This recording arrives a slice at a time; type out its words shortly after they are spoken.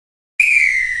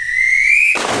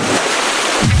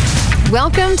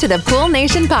Welcome to the Pool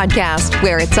Nation podcast,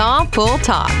 where it's all pool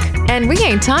talk. And we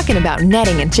ain't talking about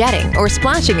netting and jetting or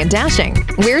splashing and dashing.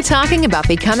 We're talking about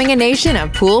becoming a nation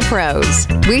of pool pros.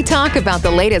 We talk about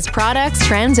the latest products,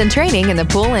 trends, and training in the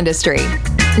pool industry.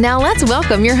 Now let's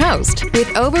welcome your host,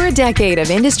 with over a decade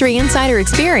of industry insider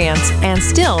experience and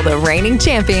still the reigning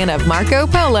champion of Marco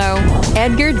Polo,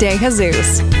 Edgar De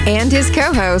Jesus, and his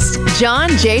co-host, John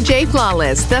J.J.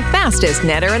 Flawless, the fastest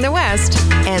netter in the West,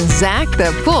 and Zach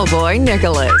the Pool Boy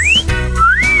Nicholas.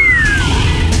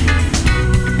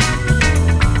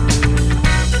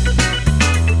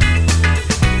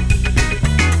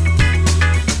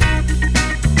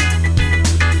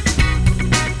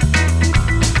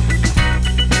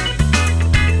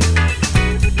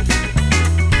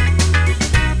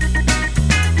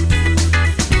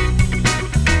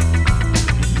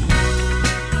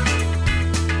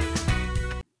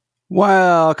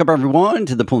 Welcome, everyone,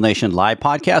 to the Pool Nation Live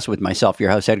podcast with myself, your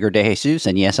host, Edgar De Jesus.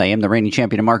 And yes, I am the reigning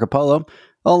champion of Marco Polo,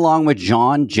 along with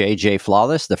John J.J.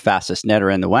 Flawless, the fastest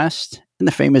netter in the West, and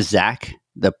the famous Zach,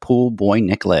 the Pool Boy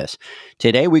Nicholas.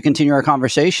 Today, we continue our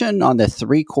conversation on the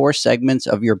 3 core segments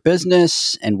of your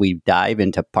business, and we dive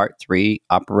into part 3,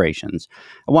 operations.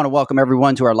 I want to welcome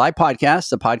everyone to our live podcast,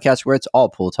 the podcast where it's all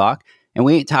pool talk. And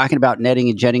we ain't talking about netting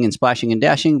and jetting and splashing and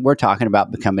dashing. We're talking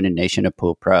about becoming a nation of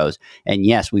pool pros. And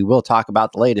yes, we will talk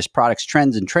about the latest products,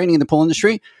 trends, and training in the pool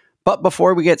industry. But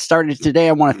before we get started today,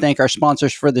 I want to thank our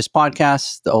sponsors for this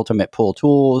podcast, the Ultimate Pool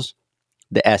Tools,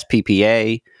 the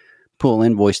SPPA,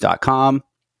 poolinvoice.com,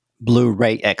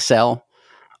 Blu-ray XL,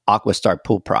 Aquastar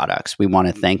Pool Products. We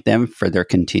want to thank them for their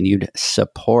continued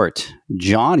support.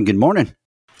 John, good morning.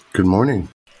 Good morning.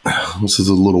 This is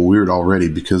a little weird already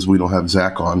because we don't have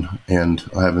Zach on, and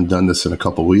I haven't done this in a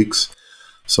couple weeks.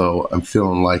 So I'm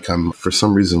feeling like for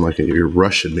some reason, like you're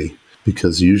rushing me,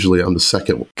 because usually I'm the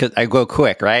second. Because I go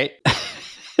quick, right?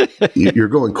 You're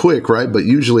going quick, right? But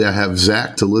usually I have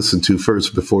Zach to listen to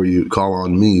first before you call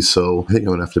on me. So I think I'm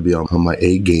going to have to be on my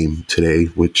A game today,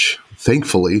 which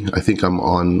thankfully I think I'm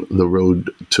on the road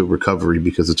to recovery,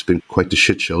 because it's been quite the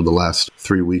shit show the last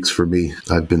 3 weeks for me.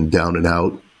 I've been down and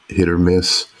out, hit or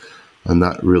miss. I'm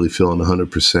not really feeling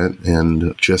 100%.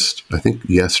 And just, I think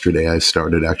yesterday I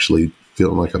started actually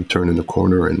feeling like I'm turning the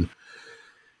corner and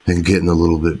getting a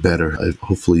little bit better.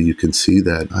 Hopefully you can see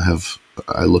that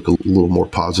I look a little more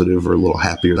positive or a little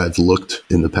happier than I've looked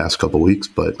in the past couple of weeks,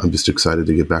 but I'm just excited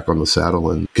to get back on the saddle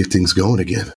and get things going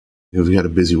again. We got a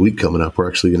busy week coming up. We're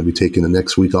actually going to be taking the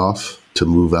next week off to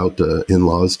move out the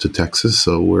in-laws to Texas.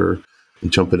 So we're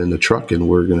jumping in the truck and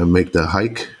we're going to make the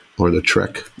hike or the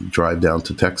trek drive down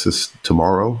to Texas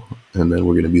tomorrow. And then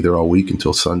we're going to be there all week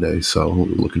until Sunday. So we're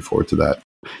looking forward to that.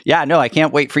 Yeah, no, I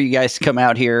can't wait for you guys to come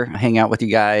out here, hang out with you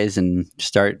guys, and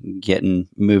start getting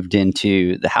moved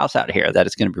into the house out here. That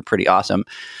is going to be pretty awesome.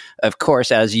 Of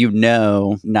course, as you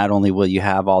know, not only will you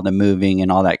have all the moving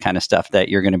and all that kind of stuff that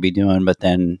you're going to be doing, but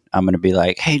then I'm going to be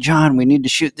like, hey, John, we need to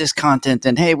shoot this content,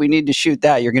 and hey, we need to shoot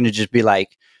that. You're going to just be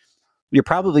like, you're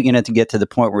probably going to get to the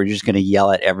point where you're just going to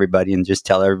yell at everybody and just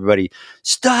tell everybody,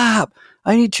 stop,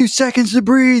 I need 2 seconds to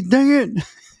breathe, dang it.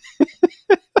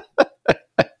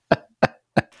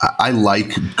 I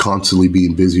like constantly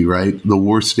being busy, right? The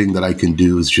worst thing that I can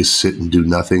do is just sit and do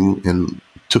nothing, and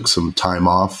took some time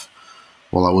off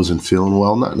while I wasn't feeling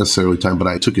well. Not necessarily time, but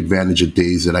I took advantage of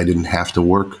days that I didn't have to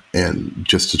work, and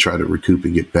just to try to recoup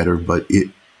and get better. But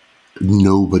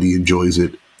nobody enjoys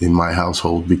it in my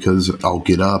household, because I'll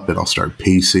get up and I'll start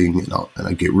pacing and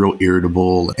I get real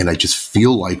irritable, and I just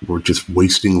feel like we're just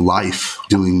wasting life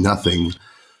doing nothing.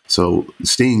 So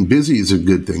staying busy is a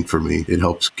good thing for me. It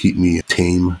helps keep me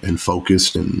tame and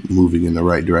focused and moving in the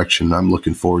right direction. I'm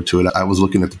looking forward to it. I was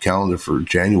looking at the calendar for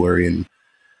January, and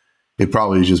it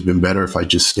probably has just been better if I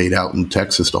just stayed out in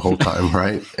Texas the whole time,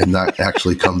 right? And not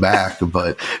actually come back.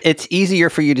 But it's easier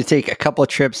for you to take a couple of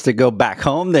trips to go back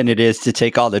home than it is to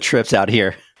take all the trips out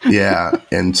here. Yeah.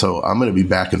 And so I'm going to be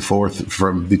back and forth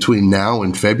from between now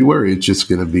and February. It's just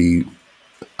going to be,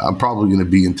 I'm probably going to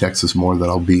be in Texas more than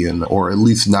I'll be in, or at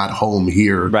least not home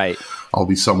here. Right. I'll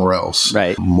be somewhere else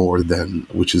more than,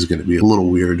 which is going to be a little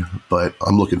weird, but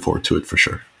I'm looking forward to it for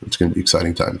sure. It's going to be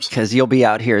exciting times. Because you'll be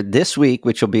out here this week,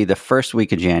 which will be the first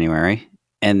week of January.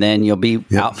 And then you'll be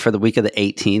out for the week of the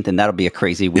 18th. And that'll be a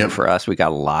crazy week for us. We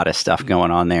got a lot of stuff going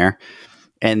on there.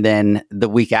 And then the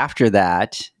week after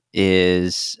that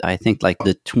is, I think, like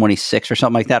the 26th or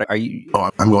something like that. Are you? Oh,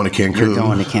 I'm going to Cancun. You're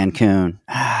going to Cancun.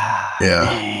 Yeah.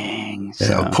 Dang. So,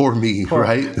 yeah, poor me,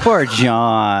 right? Poor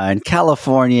John.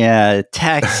 California,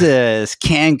 Texas,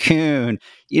 Cancun.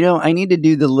 You know, I need to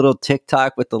do the little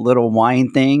TikTok with the little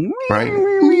wine thing. Right.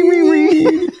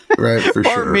 Right, for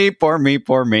sure. Poor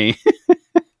me.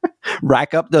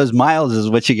 Rack up those miles is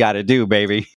what you got to do,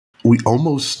 baby. We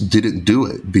almost didn't do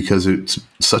it because it's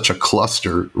such a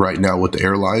cluster right now with the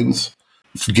airlines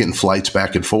getting flights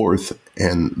back and forth.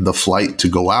 And the flight to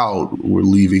go out, we're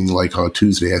leaving like on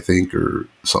Tuesday, I think, or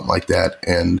something like that.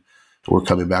 And we're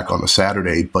coming back on a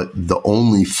Saturday. But the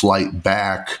only flight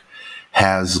back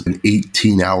has an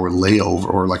 18-hour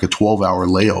layover or like a 12-hour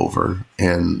layover.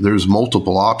 And there's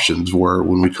multiple options where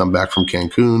when we come back from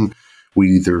Cancun, we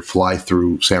either fly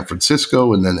through San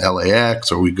Francisco and then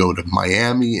LAX, or we go to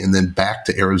Miami and then back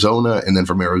to Arizona, and then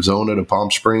from Arizona to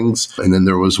Palm Springs. And then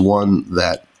there was one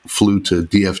that flew to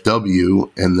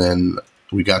DFW, and then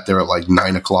we got there at like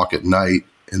 9 o'clock at night,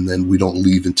 and then we don't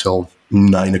leave until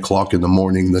 9 o'clock in the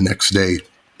morning the next day.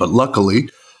 But luckily,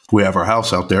 we have our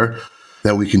house out there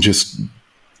that we can just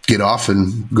get off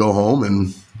and go home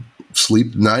and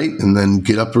sleep night and then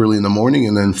get up early in the morning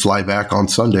and then fly back on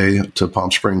Sunday to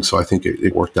Palm Springs. So I think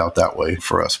it worked out that way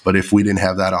for us. But if we didn't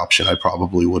have that option, I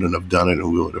probably wouldn't have done it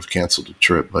and we would have canceled the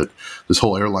trip. But this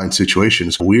whole airline situation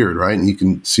is weird, right? And you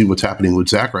can see what's happening with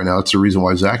Zach right now. It's the reason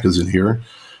why Zach isn't here.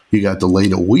 He got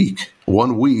delayed a week.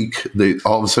 1 week, they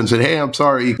all of a sudden said, "Hey, I'm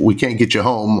sorry, we can't get you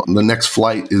home. The next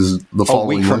flight is the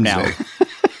following Wednesday."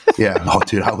 Yeah. Oh,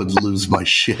 dude, I would lose my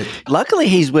shit. Luckily,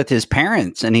 he's with his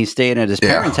parents and he's staying at his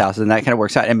parents' house, and that kind of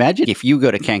works out. Imagine if you go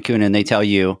to Cancun and they tell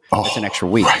you it's an extra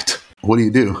week. Right. What do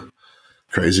you do?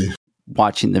 Crazy.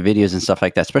 Watching the videos and stuff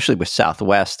like that, especially with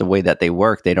Southwest, the way that they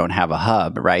work, they don't have a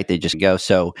hub, right? They just go.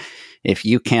 So if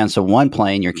you cancel one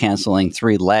plane, you're canceling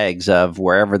 3 legs of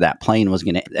wherever that plane was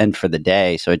going to end for the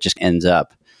day. So it just ends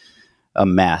up a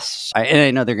mess. And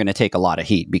I know they're going to take a lot of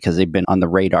heat because they've been on the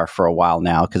radar for a while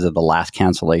now because of the last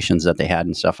cancellations that they had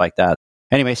and stuff like that.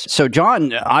 Anyways, so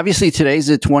John, obviously today's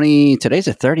the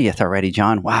 30th already,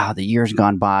 John. Wow, the year's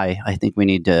gone by. I think we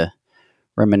need to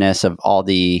reminisce of all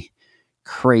the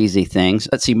crazy things.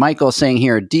 Let's see, Michael's saying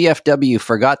here, DFW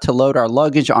forgot to load our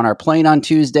luggage on our plane on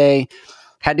Tuesday.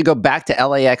 Had to go back to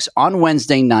LAX on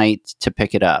Wednesday night to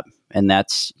pick it up. And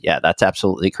that's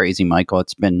absolutely crazy, Michael.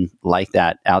 It's been like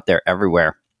that out there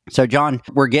everywhere. So, John,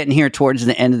 we're getting here towards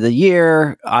the end of the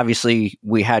year. Obviously,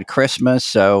 we had Christmas.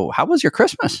 So how was your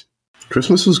Christmas?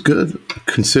 Christmas was good,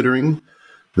 considering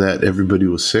that everybody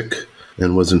was sick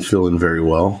and wasn't feeling very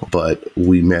well, but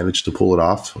we managed to pull it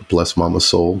off. Bless Mama's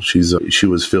soul. She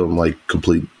was feeling like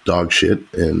complete dog shit,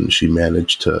 and she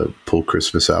managed to pull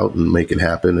Christmas out and make it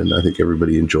happen. And I think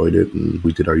everybody enjoyed it, and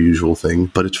we did our usual thing.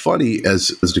 But it's funny, as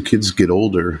the kids get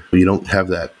older, you don't have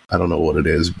that. I don't know what it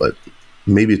is, but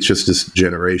maybe it's just this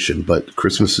generation. But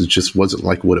Christmas just wasn't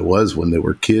like what it was when they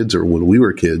were kids or when we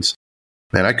were kids.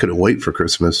 Man, I couldn't wait for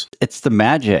Christmas. It's the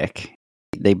magic.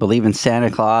 They believe in Santa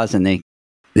Claus, and they.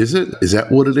 Is it? Is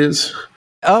that what it is?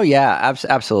 Oh, yeah,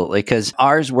 absolutely. Because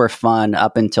ours were fun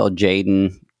up until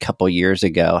Jaden a couple years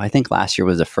ago. I think last year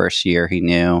was the first year he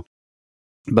knew.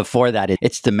 Before that,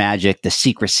 it's the magic, the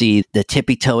secrecy, the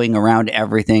tippy-toeing around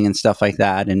everything and stuff like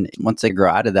that. And once they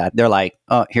grow out of that, they're like,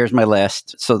 oh, here's my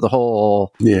list. So the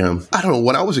whole... Yeah. I don't know.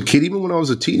 When I was a kid, even when I was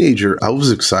a teenager, I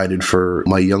was excited for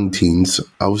my young teens.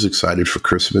 I was excited for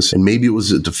Christmas. And maybe it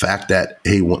was the fact that,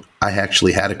 hey, I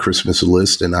actually had a Christmas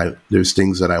list and there's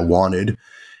things that I wanted.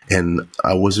 And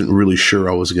I wasn't really sure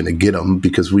I was going to get them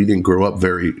because we didn't grow up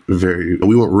we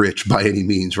weren't rich by any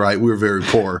means, right? We were very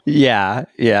poor. Yeah.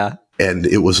 And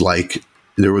it was like,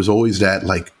 there was always that,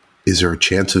 like, is there a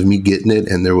chance of me getting it?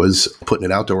 And there was putting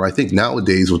it out there where I think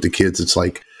nowadays with the kids, it's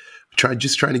like, trying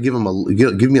to give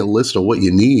me a list of what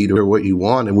you need or what you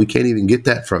want. And we can't even get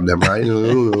that from them, right? I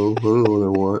don't know what I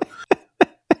want.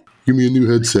 Give me a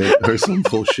new headset or some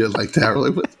bullshit like that. We're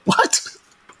like, what?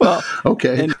 Well,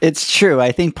 okay. And it's true.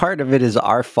 I think part of it is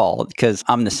our fault because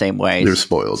I'm the same way. They're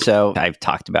spoiled. So I've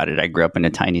talked about it. I grew up in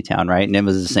a tiny town, right? And it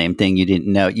was the same thing. You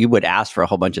didn't know. You would ask for a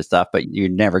whole bunch of stuff, but you're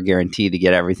never guaranteed to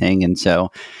get everything. And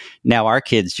so now our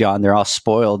kids, John, they're all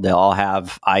spoiled. They all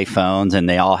have iPhones and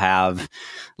they all have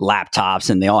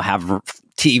laptops and they all have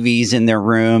TVs in their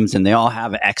rooms and they all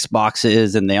have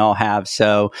Xboxes and they all have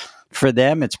so... For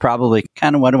them, it's probably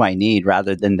kind of what do I need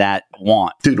rather than that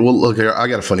want. Dude, well, look, I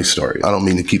got a funny story. I don't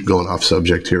mean to keep going off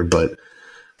subject here, but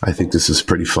I think this is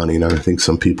pretty funny. And I think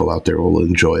some people out there will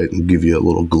enjoy it and give you a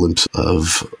little glimpse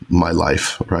of my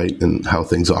life, right? And how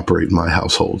things operate in my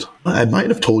household. I might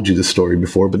have told you this story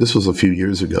before, but this was a few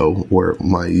years ago where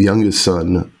my youngest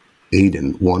son,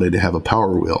 Aiden, wanted to have a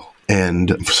Power Wheel.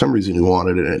 And for some reason he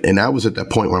wanted it. And I was at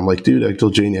that point where I'm like, dude, I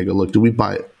told Janie, I go, look, we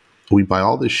buy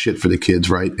all this shit for the kids,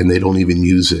 right? And they don't even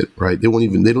use it, right? They don't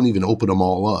even open them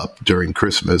all up during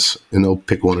Christmas, and they'll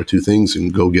pick 1 or 2 things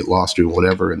and go get lost doing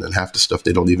whatever. And then half the stuff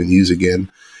they don't even use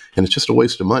again. And it's just a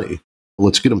waste of money.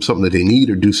 let's get him something that they need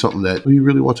or do something that he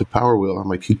really wants a Power Wheel. I'm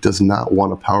like, he does not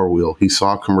want a Power Wheel. He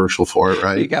saw a commercial for it,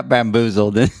 right? He got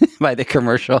bamboozled by the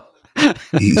commercial.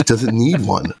 He doesn't need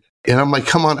one. And I'm like,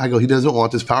 come on. I go, he doesn't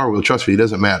want this Power Wheel. Trust me, it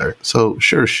doesn't matter. So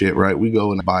sure shit, right? We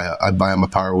go and I buy him a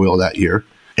Power Wheel that year.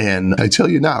 And I tell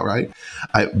you now, right?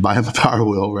 I buy him a Power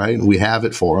Wheel, right? And we have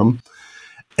it for him.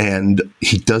 And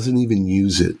he doesn't even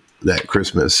use it that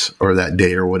Christmas or that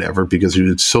day or whatever, because he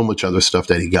had so much other stuff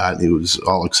that he got and he was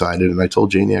all excited. And I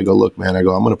told Janie, I go, look, man, I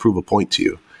go, I'm going to prove a point to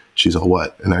you. She's all,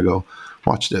 what? And I go,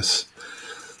 watch this.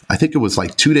 I think it was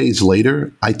like 2 days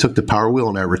later, I took the Power Wheel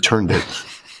and I returned it,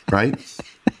 right?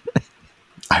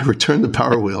 I returned the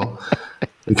Power Wheel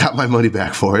and got my money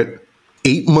back for it.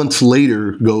 8 months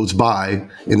later goes by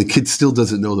and the kid still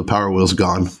doesn't know the Power Wheel's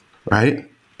gone, right?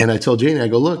 And I tell Janie, I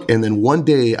go, look, and then one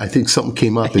day I think something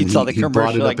came up and he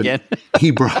brought it up again.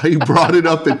 He brought it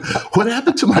up and what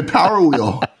happened to my Power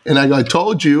Wheel? And I go, I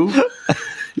told you,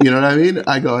 you know what I mean?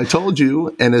 I go, I told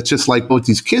you. And it's just like, with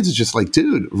these kids, it's just like,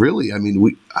 dude, really? I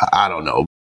mean, I don't know.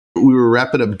 We were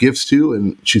wrapping up gifts too,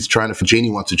 and she's trying to,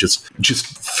 Janie wants to just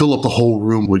fill up the whole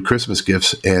room with Christmas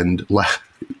gifts. And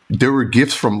there were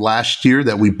gifts from last year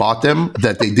that we bought them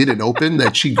that they didn't open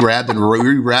that she grabbed and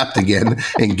rewrapped again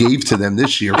and gave to them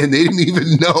this year. And they didn't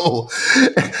even know.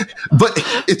 But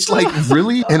it's like,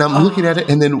 really? And I'm looking at it.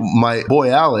 And then my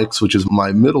boy, Alex, which is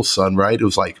my middle son, right? It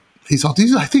was like, he's all,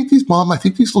 I think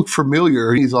these look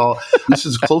familiar. He's all, this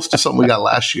is close to something we got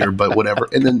last year, but whatever.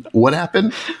 And then what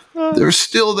happened? They're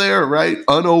still there, right?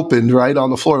 Unopened, right? On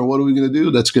the floor. And what are we going to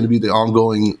do? That's going to be the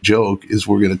ongoing joke, is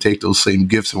we're going to take those same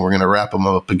gifts and we're going to wrap them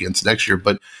up against next year.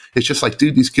 But it's just like,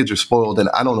 dude, these kids are spoiled. And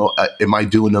I don't know, am I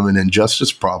doing them an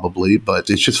injustice? Probably, but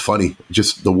it's just funny.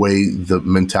 Just the way the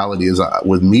mentality is.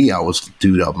 With me,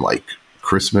 I'm like,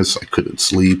 Christmas, I couldn't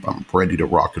sleep. I'm ready to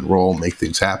rock and roll, make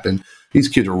things happen. These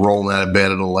kids are rolling out of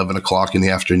bed at 11 o'clock in the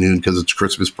afternoon because it's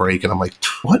Christmas break. And I'm like,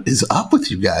 what is up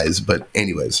with you guys? But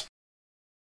anyways.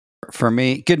 For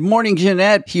me, good morning,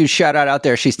 Jeanette. Huge shout out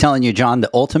there. She's telling you, John, the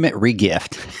ultimate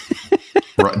regift.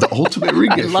 Right, the ultimate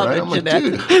regift, I love right? it, I'm Jeanette.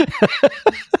 like, dude.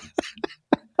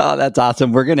 Oh, that's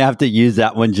awesome. We're going to have to use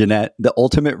that one, Jeanette, the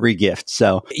ultimate regift.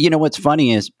 So, you know, what's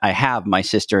funny is I have my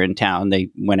sister in town. They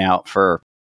went out for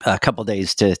a couple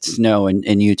days to snow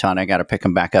in Utah, and I got to pick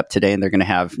them back up today, and they're going to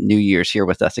have New Year's here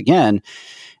with us again.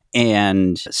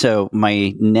 And so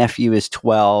my nephew is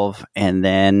 12, and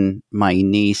then my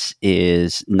niece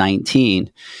is 19.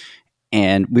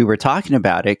 And we were talking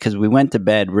about it because we went to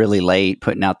bed really late,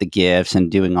 putting out the gifts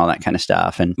and doing all that kind of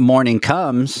stuff. And morning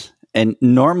comes, and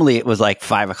normally it was like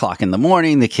 5 o'clock in the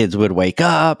morning. The kids would wake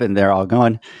up and they're all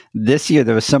going. This year,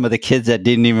 there was some of the kids that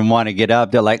didn't even want to get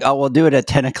up. They're like, oh, we'll do it at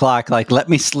 10 o'clock. Like, let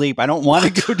me sleep. I don't want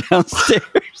to go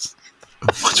downstairs.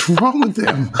 What's wrong with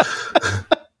them?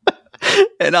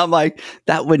 And I'm like,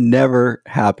 that would never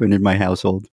happen in my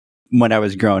household when I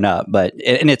was growing up. But,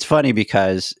 and it's funny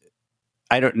because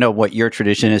I don't know what your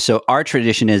tradition is. So our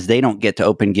tradition is they don't get to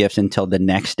open gifts until the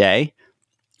next day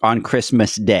on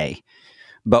Christmas Day.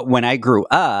 But when I grew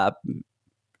up,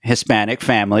 Hispanic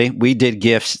family, we did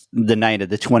gifts the night of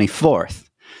the 24th.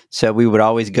 So we would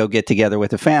always go get together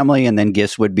with the family, and then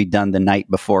gifts would be done the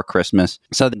night before Christmas.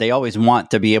 So they always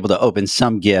want to be able to open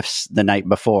some gifts the night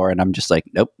before. And I'm just like,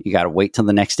 nope, you got to wait till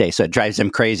the next day. So it drives them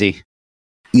crazy.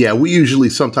 Yeah, we usually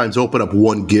sometimes open up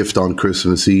one gift on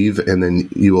Christmas Eve, and then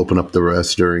you open up the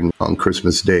rest on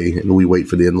Christmas Day, and we wait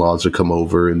for the in-laws to come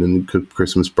over, and then cook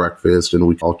Christmas breakfast, and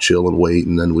we all chill and wait,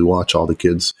 and then we watch all the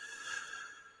kids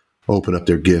open up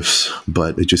their gifts.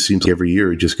 But it just seems like every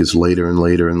year it just gets later and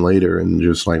later and later, and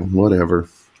just like, whatever.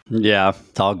 Yeah,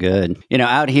 it's all good. You know,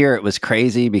 out here it was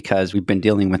crazy because we've been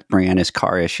dealing with Brianna's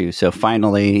car issue. So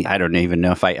finally, I don't even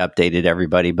know if I updated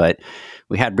everybody, but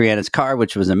we had Brianna's car,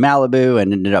 which was a Malibu,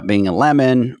 and ended up being a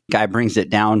lemon. Guy brings it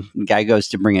down. Guy goes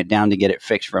to bring it down to get it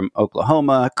fixed from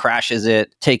Oklahoma, crashes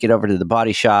it, take it over to the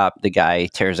body shop. The guy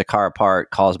tears the car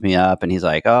apart, calls me up, and he's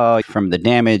like, oh, from the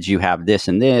damage, you have this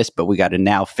and this, but we got to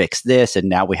now fix this, and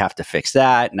now we have to fix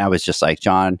that. And I was just like,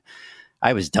 John,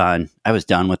 I was done. I was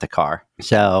done with the car.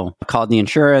 So I called the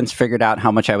insurance, figured out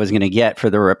how much I was going to get for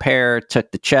the repair, took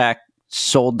the check,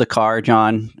 sold the car,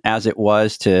 John, as it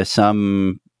was to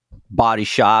some body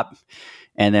shop.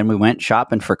 And then we went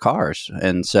shopping for cars.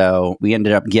 And so we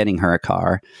ended up getting her a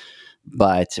car.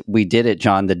 But we did it,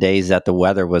 John, the days that the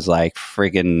weather was like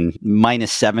friggin'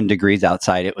 -7 degrees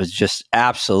outside. It was just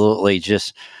absolutely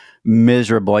just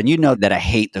miserable. And you know that I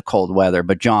hate the cold weather.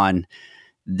 But John,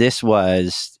 this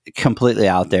was completely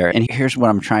out there. And here's what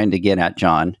I'm trying to get at,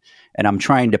 John. And I'm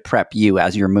trying to prep you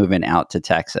as you're moving out to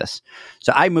Texas.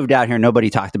 So I moved out here. Nobody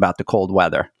talked about the cold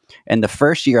weather. And the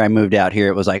first year I moved out here,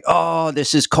 it was like, oh,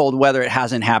 this is cold weather. It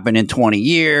hasn't happened in 20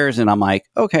 years. And I'm like,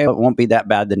 okay, it won't be that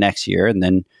bad the next year. And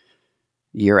then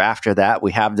year after that,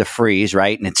 we have the freeze,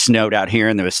 right? And it snowed out here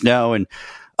and there was snow. And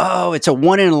oh, it's a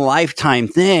one in a lifetime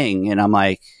thing. And I'm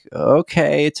like,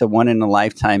 okay, it's a one in a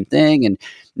lifetime thing. And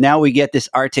now we get this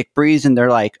Arctic breeze and they're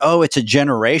like, oh, it's a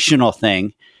generational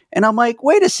thing. And I'm like,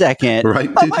 wait a second.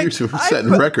 Right. Dude, you're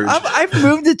setting records. I've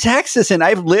moved to Texas and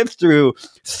I've lived through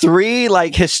 3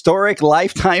 like historic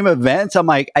lifetime events. I'm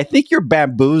like, I think you're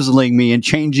bamboozling me and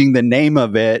changing the name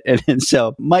of it. And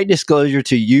so my disclosure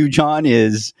to you, John,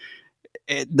 is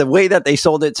the way that they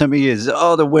sold it to me is,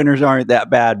 oh, the winters aren't that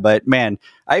bad. But man,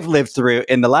 I've lived through,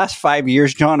 in the last 5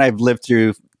 years, John, I've lived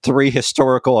through 3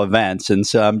 historical events. And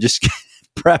so I'm just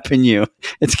prepping you.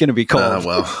 It's going to be cold.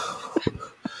 Well,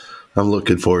 I'm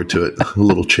looking forward to it. A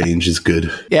little change is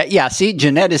good. Yeah. See,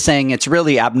 Jeanette is saying it's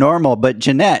really abnormal. But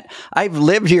Jeanette, I've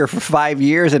lived here for 5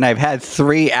 years and I've had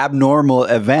 3 abnormal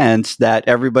events that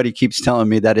everybody keeps telling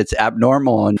me that it's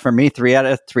abnormal. And for me, 3 out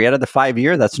of the 5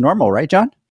 years, that's normal, right, John?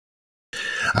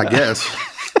 I guess.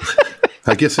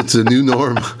 I guess it's a new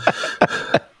norm.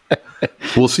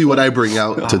 We'll see what I bring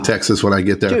out to Texas when I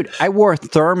get there. Dude, I wore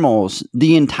thermals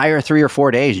the entire 3 or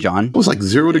 4 days, John. It was like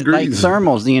 0 degrees. Like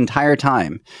thermals the entire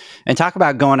time. And talk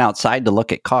about going outside to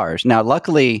look at cars. Now,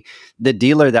 luckily, the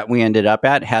dealer that we ended up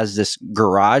at has this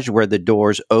garage where the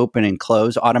doors open and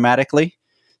close automatically.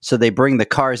 So they bring the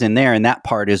cars in there and that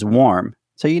part is warm.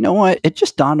 So you know what? It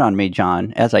just dawned on me,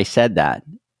 John, as I said that.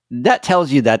 That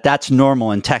tells you that that's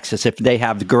normal in Texas if they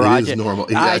have the garage. It is normal.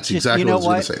 That's exactly what I was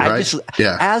going to say,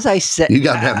 right? As I said, you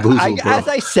got bamboozled, bro. As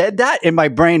I said that, in my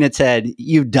brain it said,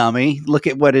 you dummy, look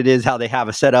at what it is, how they have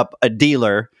a set up a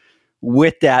dealer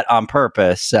with that on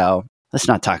purpose. So let's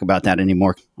not talk about that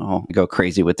anymore. Oh, I go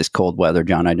crazy with this cold weather,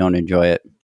 John. I don't enjoy it.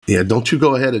 Yeah, don't you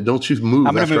go ahead and don't you move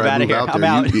I'm after move I move out out there.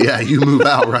 I'm out. You move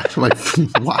out, right? I'm like,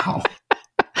 wow.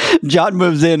 John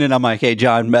moves in and I'm like, hey,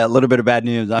 John, a little bit of bad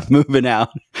news. I'm moving out.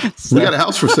 So, we got a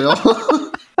house for sale.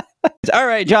 all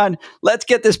right, John, let's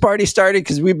get this party started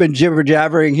because we've been jibber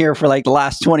jabbering here for like the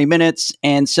last 20 minutes.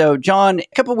 And so, John,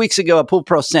 a couple of weeks ago, a Pool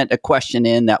Pro sent a question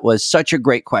in that was such a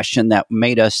great question that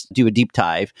made us do a deep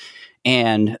dive.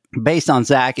 And based on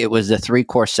Zach, it was the 3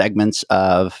 core segments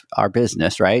of our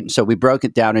business, right? So we broke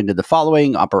it down into the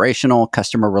following: operational,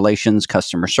 customer relations,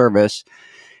 customer service.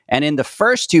 And in the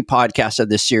first 2 podcasts of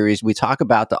this series, we talk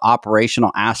about the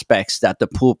operational aspects that the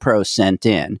Pool Pro sent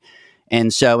in.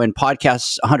 And so in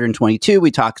podcast 122,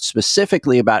 we talked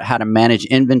specifically about how to manage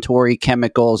inventory,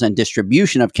 chemicals, and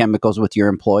distribution of chemicals with your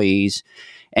employees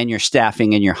and your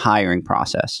staffing and your hiring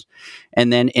process.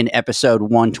 And then in episode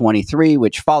 123,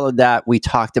 which followed that, we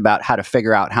talked about how to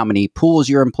figure out how many pools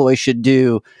your employees should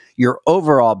do, your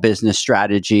overall business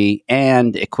strategy,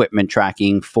 and equipment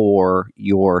tracking for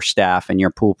your staff and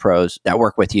your pool pros that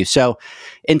work with you. So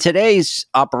in today's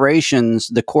operations,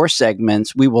 the core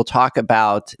segments, we will talk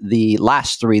about the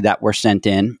last 3 that were sent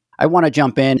in. I want to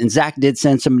jump in, and Zach did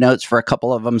send some notes for a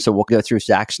couple of them, so we'll go through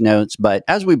Zach's notes. But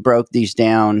as we broke these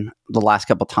down the last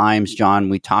couple times, John,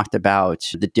 we talked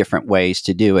about the different ways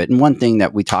to do it. And one thing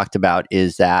that we talked about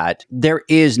is that there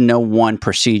is no one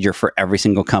procedure for every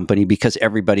single company because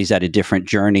everybody's at a different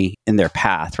journey in their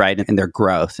path, right? In their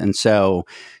growth. And so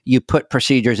you put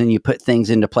procedures and you put things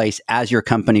into place as your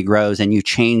company grows and you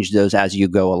change those as you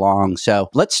go along. So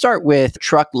let's start with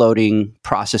truck loading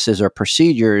processes or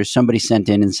procedures. Somebody sent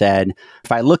in and said,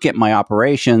 if I look at my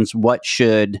operations, what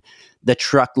should the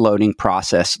truck loading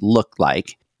process look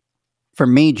like? For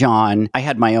me, John, I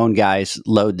had my own guys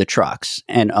load the trucks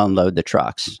and unload the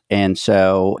trucks. And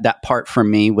so that part for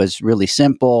me was really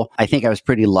simple. I think I was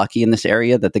pretty lucky in this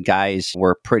area that the guys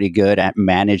were pretty good at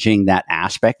managing that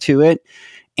aspect to it.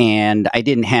 And I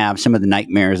didn't have some of the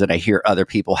nightmares that I hear other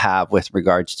people have with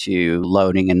regards to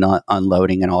loading and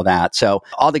unloading and all that. So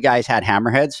all the guys had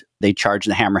hammerheads. They charged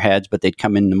the hammerheads, but they'd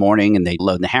come in the morning and they'd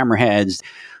load the hammerheads,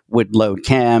 would load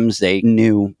chems. They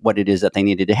knew what it is that they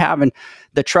needed to have. And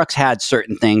the trucks had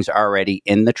certain things already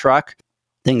in the truck,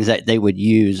 things that they would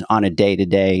use on a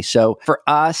day-to-day. So for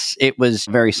us, it was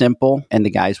very simple, and the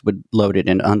guys would load it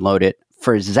and unload it.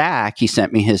 For Zach, he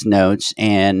sent me his notes.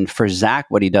 And for Zach,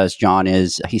 what he does, John,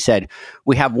 is he said,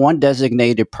 we have one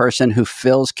designated person who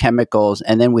fills chemicals,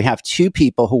 and then we have 2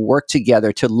 people who work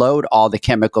together to load all the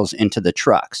chemicals into the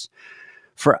trucks.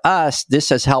 For us, this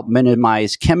has helped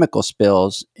minimize chemical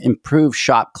spills, improve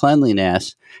shop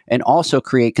cleanliness, and also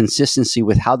create consistency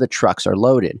with how the trucks are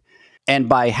loaded. And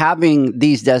by having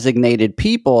these designated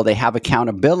people, they have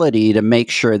accountability to make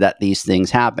sure that these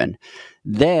things happen.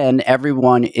 Then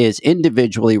everyone is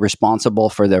individually responsible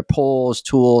for their poles,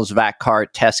 tools, vac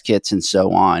cart, test kits, and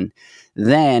so on.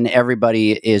 then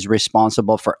everybody is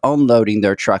responsible for unloading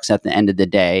their trucks at the end of the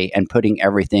day and putting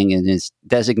everything in its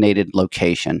designated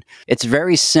location. It's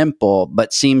very simple,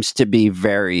 but seems to be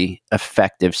very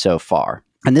effective so far.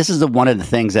 And this is one of the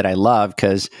things that I love,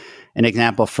 because an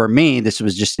example for me, this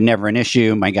was just never an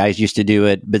issue. My guys used to do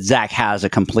it, but Zach has a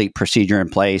complete procedure in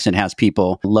place and has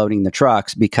people loading the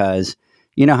trucks, because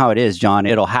you know how it is, John.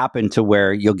 It'll happen to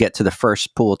where you'll get to the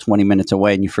first pool 20 minutes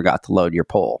away and you forgot to load your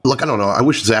pole. Look, I don't know. I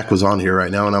wish Zach was on here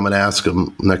right now, and I'm going to ask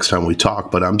him next time we talk,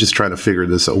 but I'm just trying to figure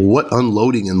this out. What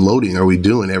unloading and loading are we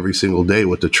doing every single day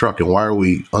with the truck, and why are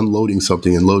we unloading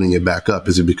something and loading it back up?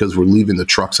 Is it because we're leaving the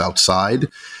trucks outside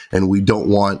and we don't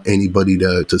want anybody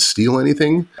to steal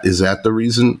anything? Is that the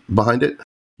reason behind it?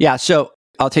 Yeah, so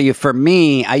I'll tell you, for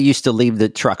me, I used to leave the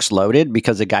trucks loaded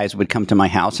because the guys would come to my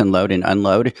house and load and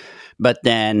unload. But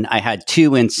then I had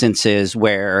 2 instances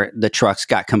where the trucks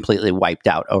got completely wiped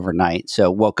out overnight. So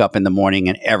woke up in the morning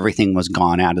and everything was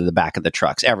gone out of the back of the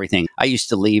trucks, everything. I used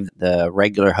to leave the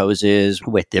regular hoses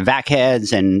with the vac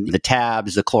heads and the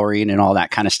tabs, the chlorine and all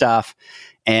that kind of stuff.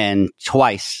 And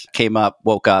twice came up,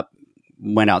 woke up,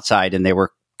 went outside, and they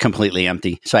were completely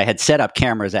empty. So I had set up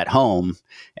cameras at home.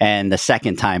 And the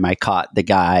second time I caught the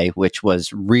guy, which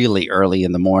was really early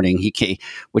in the morning,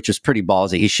 which was pretty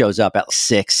ballsy. He shows up at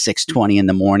 6:20 in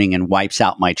the morning and wipes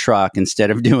out my truck instead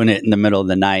of doing it in the middle of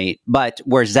the night. But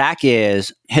where Zach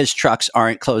is, his trucks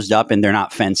aren't closed up and they're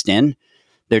not fenced in.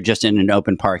 They're just in an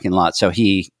open parking lot. So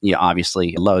he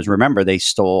obviously loads. Remember, they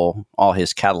stole all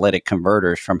his catalytic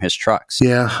converters from his trucks.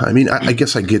 Yeah, I mean, I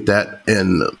guess I get that.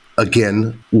 And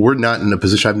again, we're not in a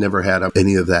position, I've never had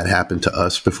any of that happen to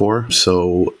us before.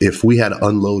 So if we had to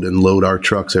unload and load our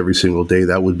trucks every single day,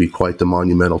 that would be quite the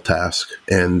monumental task.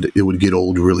 And it would get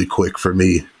old really quick for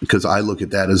me, because I look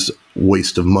at that as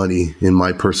waste of money, in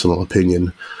my personal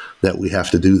opinion, that we have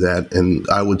to do that. And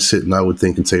I would sit and I would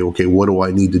think and say, okay, what do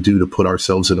I need to do to put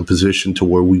ourselves in a position to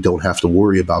where we don't have to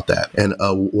worry about that? And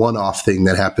a one-off thing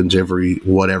that happens every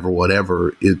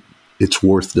whatever, it's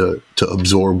worth to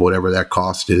absorb whatever that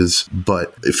cost is.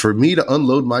 But for me to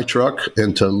unload my truck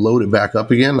and to load it back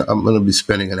up again, I'm going to be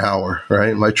spending an hour,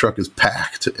 right? My truck is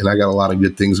packed and I got a lot of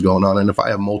good things going on. And if I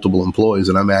have multiple employees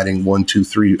and I'm adding 1, 2,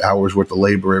 3 hours worth of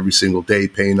labor every single day,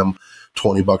 paying them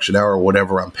 $20 an hour or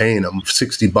whatever I'm paying them,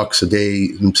 $60 a day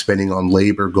I'm spending on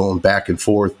labor, going back and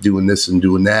forth, doing this and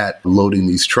doing that, loading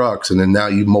these trucks. And then now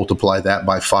you multiply that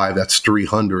by 5, that's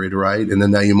 $300, right? And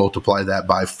then now you multiply that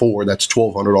by 4, that's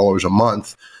 $1,200 a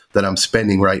month that I'm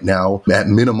spending right now at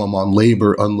minimum on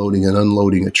labor, unloading and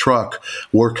unloading a truck.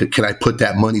 Where can I put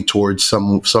that money towards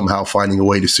somehow finding a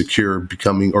way to secure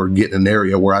becoming or get in an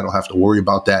area where I don't have to worry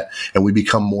about that and we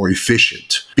become more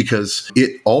efficient? Because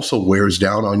it also wears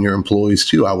down on your employees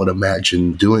too, I would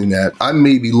imagine, doing that. I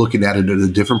may be looking at it at a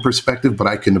different perspective, but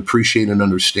I can appreciate and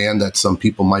understand that some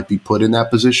people might be put in that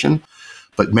position.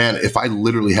 But man, if I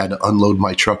literally had to unload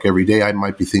my truck every day, I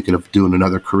might be thinking of doing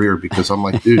another career, because I'm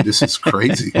like, dude, this is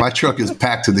crazy. My truck is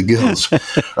packed to the gills,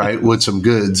 right, with some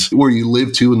goods. Where you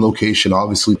live to and location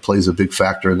obviously plays a big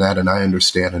factor in that, and I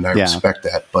understand and I respect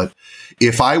that. But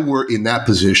if I were in that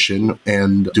position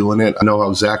and doing it, I know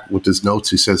how Zach, with his notes,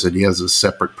 he says that he has a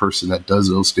separate person that does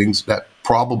those things. That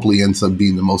probably ends up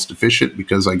being the most efficient,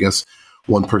 because I guess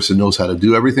one person knows how to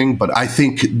do everything. But I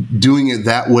think doing it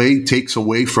that way takes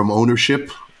away from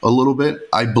ownership a little bit.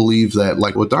 I believe that,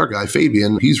 like with our guy,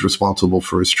 Fabian, he's responsible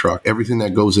for his truck. Everything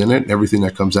that goes in it, everything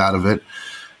that comes out of it,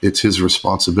 it's his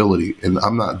responsibility. And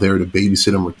I'm not there to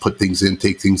babysit him or put things in,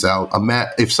 take things out.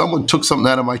 If someone took something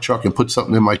out of my truck and put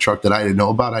something in my truck that I didn't know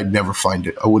about, I'd never find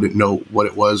it. I wouldn't know what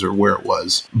it was or where it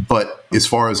was. But as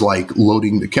far as like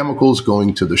loading the chemicals,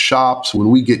 going to the shops,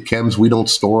 when we get chems, we don't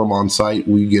store them on site.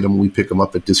 We get them, we pick them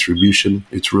up at distribution.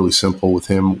 It's really simple with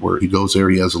him, where he goes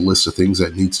there, he has a list of things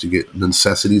that needs to get,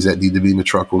 necessities that need to be in the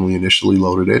truck when we initially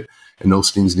loaded it. And those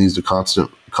things needs to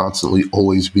constantly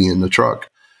always be in the truck.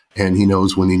 And he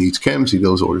knows when he needs chems, he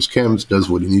goes, orders chems, does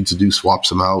what he needs to do, swaps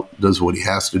them out, does what he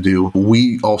has to do.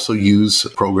 We also use a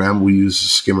program, we use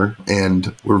Skimmer,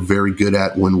 and we're very good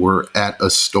at when we're at a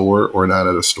store, or not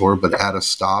at a store, but at a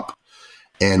stop,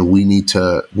 and we need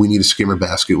a skimmer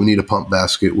basket, we need a pump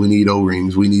basket, we need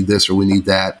O-rings, we need this or we need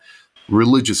that.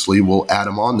 Religiously, we'll add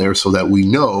them on there so that we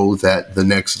know that the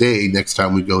next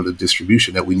time we go to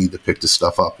distribution, that we need to pick the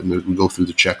stuff up, and we go through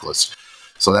the checklist.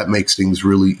 So that makes things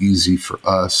really easy for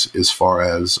us as far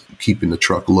as keeping the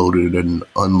truck loaded and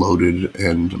unloaded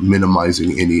and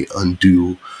minimizing any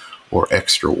undue or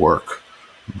extra work.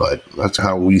 But that's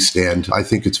how we stand. I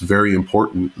think it's very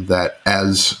important that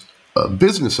as a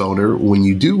business owner, when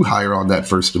you do hire on that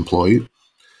first employee,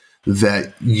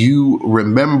 that you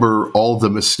remember all the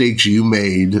mistakes you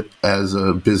made as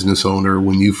a business owner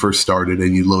when you first started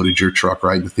and you loaded your truck,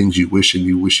 right? The things you wish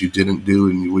you didn't do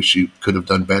and you wish you could have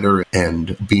done better.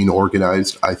 And being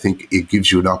organized, I think it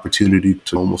gives you an opportunity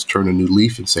to almost turn a new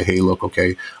leaf and say, hey, look,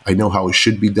 okay, I know how it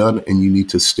should be done, and you need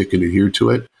to stick and adhere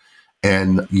to it.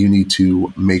 And you need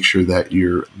to make sure that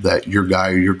your guy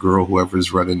or your girl, whoever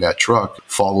is running that truck,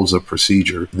 follows a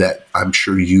procedure that I'm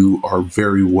sure you are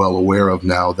very well aware of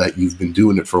now that you've been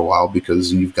doing it for a while,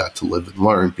 because you've got to live and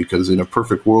learn. Because in a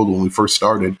perfect world, when we first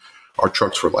started, our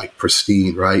trucks were like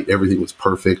pristine, right? Everything was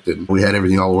perfect and we had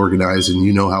everything all organized, and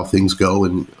you know how things go.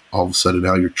 And all of a sudden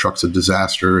now your truck's a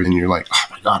disaster and you're like, oh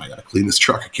my God, I got to clean this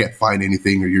truck. I can't find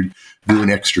anything. Or you're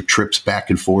doing extra trips back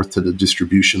and forth to the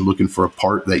distribution looking for a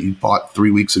part that you bought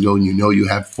 3 weeks ago, and you know you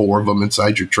have 4 of them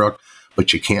inside your truck,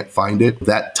 but you can't find it.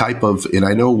 That type of, and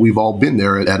I know we've all been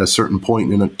there at a certain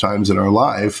point in times in our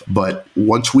life, but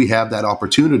once we have that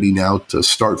opportunity now to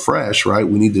start fresh, right,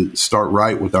 we need to start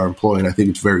right with our employee. And I think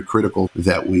it's very critical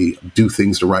that we do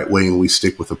things the right way and we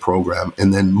stick with the program.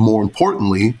 And then more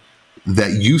importantly,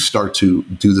 that you start to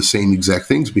do the same exact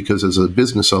things, because as a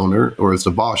business owner or as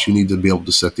a boss, you need to be able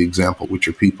to set the example with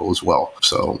your people as well.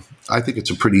 So I think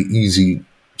it's a pretty easy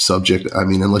subject. I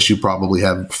mean, unless you probably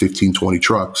have 15, 20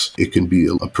 trucks, it can be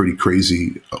a pretty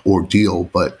crazy ordeal.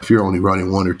 But if you're only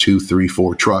running 1 or 2, 3,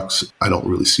 4 trucks, I don't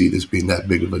really see it as being that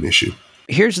big of an issue.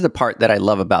 Here's the part that I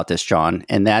love about this, John,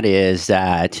 and that is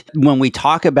that when we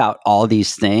talk about all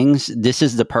these things, this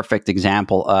is the perfect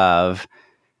example of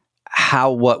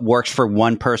how what works for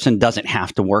one person doesn't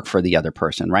have to work for the other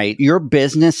person, right? Your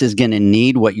business is going to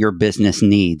need what your business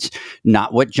needs,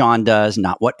 not what John does,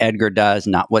 not what Edgar does,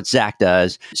 not what Zach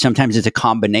does. Sometimes it's a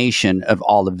combination of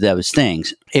all of those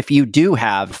things. If you do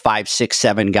have 5, 6,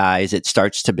 7 guys, it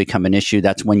starts to become an issue.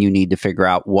 That's when you need to figure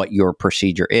out what your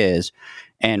procedure is.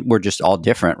 And we're just all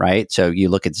different, right? So you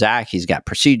look at Zach, he's got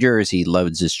procedures. He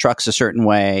loads his trucks a certain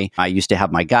way. I used to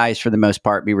have my guys, for the most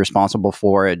part, be responsible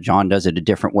for it. John does it a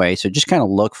different way. So just kind of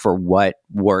look for what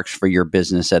works for your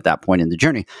business at that point in the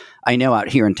journey. I know out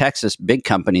here in Texas, big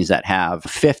companies that have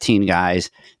 15 guys,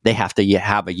 they have to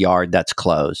have a yard that's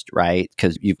closed, right?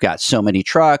 Because you've got so many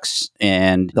trucks,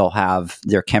 and they'll have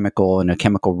their chemical in a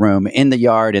chemical room in the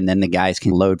yard, and then the guys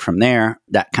can load from there.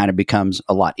 That kind of becomes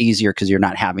a lot easier because you're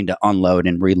not having to unload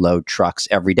and reload trucks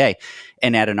every day.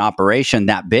 And at an operation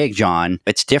that big, John,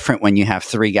 it's different when you have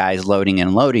 3 guys loading and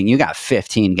unloading. You got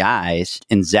 15 guys.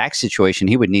 In Zach's situation,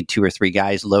 he would need 2 or 3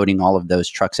 guys loading all of those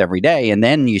trucks every day. And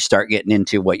then you start getting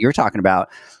into what you're talking about.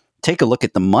 Take a look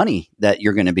at the money that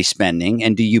you're going to be spending.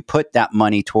 And do you put that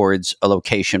money towards a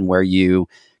location where you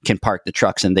can park the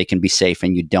trucks and they can be safe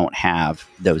and you don't have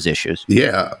those issues?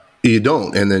 Yeah. You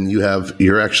don't. And then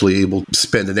you're actually able to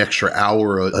spend an extra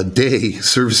hour a day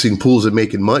servicing pools and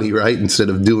making money, right? Instead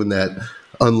of doing that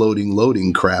unloading,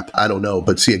 loading crap. I don't know.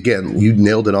 But see, again, you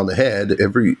nailed it on the head.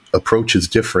 Every approach is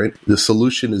different. The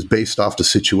solution is based off the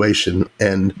situation,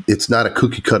 and it's not a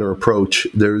cookie cutter approach.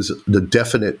 There's the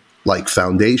definite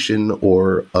foundation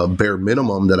or a bare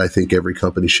minimum that I think every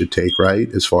company should take, right?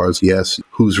 As far as, yes,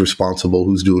 who's responsible,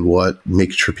 who's doing what,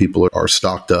 making sure people are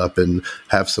stocked up and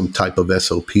have some type of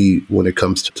SOP when it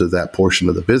comes to that portion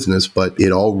of the business. But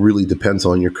it all really depends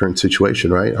on your current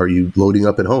situation, right? Are you loading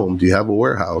up at home? Do you have a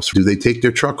warehouse? Do they take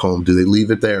their truck home? Do they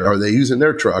leave it there? Are they using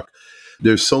their truck?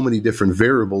 There's so many different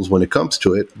variables when it comes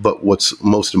to it. But what's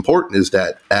most important is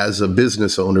that as a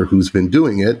business owner who's been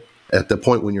doing it, at the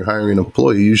point when you're hiring an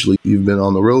employee, usually you've been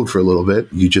on the road for a little bit.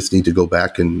 You just need to go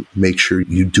back and make sure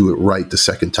you do it right the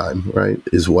second time, right?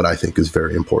 Is what I think is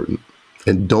very important.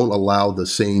 And don't allow the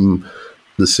same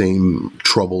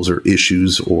troubles or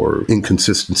issues or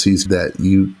inconsistencies that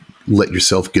you let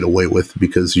yourself get away with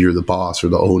because you're the boss or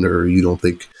the owner, or you don't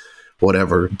think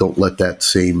whatever. Don't let that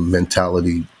same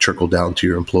mentality trickle down to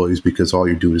your employees, because all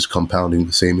you're doing is compounding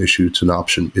the same issue. It's an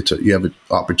option. You have an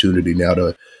opportunity now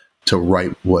to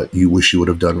right what you wish you would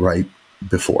have done right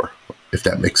before, if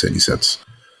that makes any sense.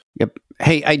 Yep.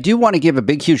 Hey, I do want to give a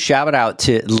big, huge shout out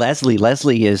to Leslie.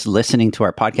 Leslie is listening to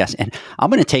our podcast, and I'm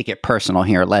going to take it personal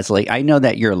here, Leslie. I know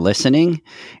that you're listening,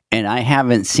 and I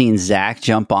haven't seen Zach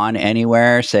jump on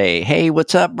anywhere, say, hey,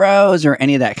 what's up, bros, or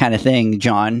any of that kind of thing,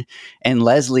 John. And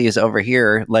Leslie is over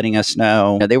here letting us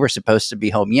know they were supposed to be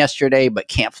home yesterday, but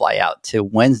can't fly out to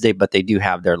Wednesday, but they do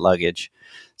have their luggage.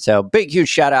 So big, huge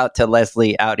shout out to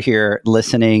Leslie out here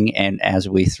listening. And as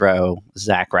we throw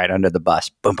Zach right under the bus,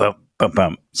 boom, boom, boom,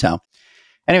 boom. So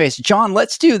anyways, John,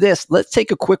 let's do this. Let's take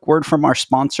a quick word from our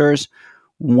sponsors.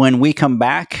 When we come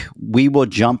back, we will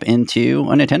jump into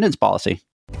an attendance policy.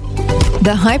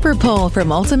 The Hyper Pole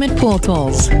from Ultimate Pool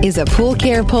Tools is a pool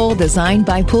care pole designed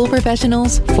by pool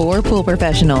professionals for pool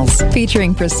professionals,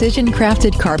 featuring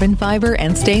precision-crafted carbon fiber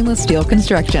and stainless steel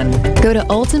construction. Go to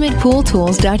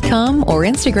ultimatepooltools.com or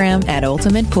Instagram at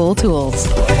Ultimate Pool Tools.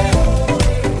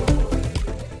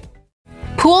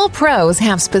 Pool pros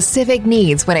have specific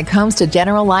needs when it comes to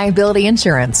general liability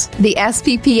insurance. The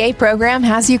SPPA program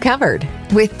has you covered.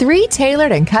 With 3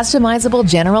 tailored and customizable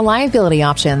general liability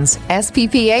options,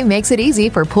 SPPA makes it easy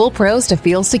for pool pros to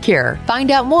feel secure.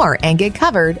 Find out more and get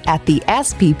covered at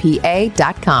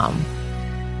thesppa.com.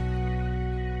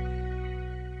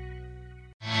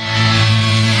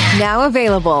 Now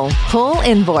available, Pool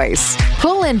Invoice.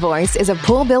 Pool Invoice is a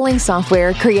pool billing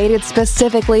software created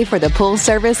specifically for the pool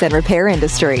service and repair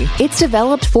industry. It's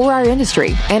developed for our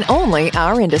industry and only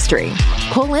our industry.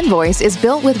 Pool Invoice is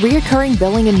built with recurring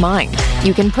billing in mind.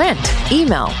 You can print,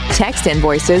 email, text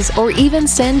invoices, or even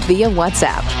send via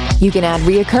WhatsApp. You can add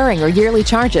recurring or yearly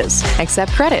charges,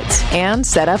 accept credits, and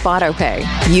set up autopay.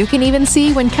 You can even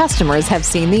see when customers have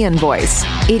seen the invoice.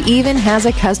 It even has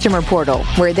a customer portal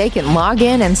where they can log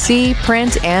in and see,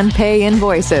 print, and pay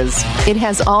invoices. It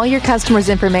has all your customers'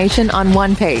 information on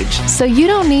one page, so you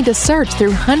don't need to search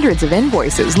through hundreds of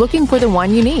invoices looking for the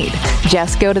one you need.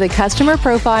 Just go to the customer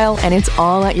profile and it's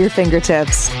all at your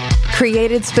fingertips.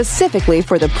 Created specifically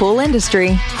for the pool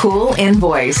industry, Pool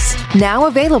Invoice. Now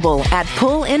available at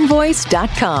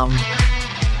poolinvoice.com.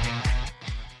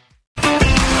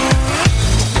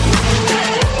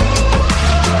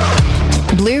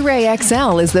 Blu-ray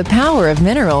XL is the power of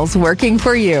minerals working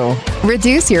for you.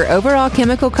 Reduce your overall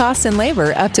chemical costs and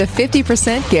labor up to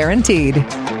 50% guaranteed.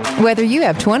 Whether you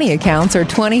have 20 accounts or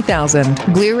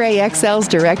 20,000, Blu-ray XL's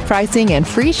direct pricing and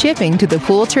free shipping to the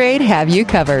pool trade have you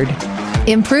covered.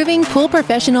 Improving pool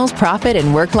professionals' profit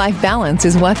and work-life balance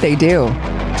is what they do.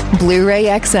 Blu-ray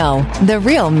XL, the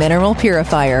real mineral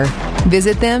purifier.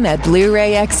 Visit them at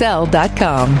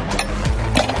BluRayXL.com.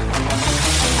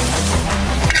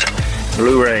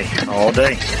 Blu-ray all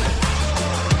day.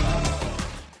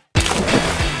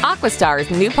 Aquastar's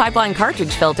new pipeline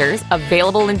cartridge filters,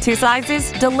 available in 2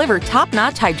 sizes, deliver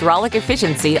top-notch hydraulic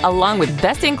efficiency along with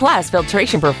best-in-class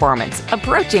filtration performance,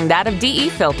 approaching that of DE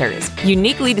filters.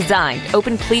 Uniquely designed,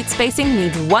 open pleat spacing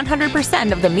means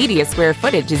 100% of the media square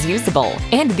footage is usable.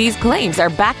 And these claims are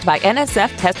backed by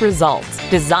NSF test results.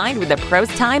 Designed with the pro's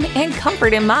time and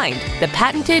comfort in mind, the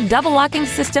patented double locking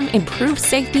system improves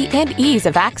safety and ease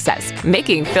of access,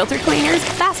 making filter cleaners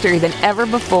faster than ever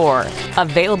before.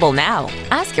 Available now.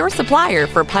 Ask your supplier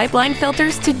for pipeline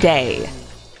filters today.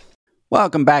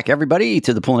 Welcome back, everybody,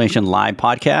 to the Pool Nation Live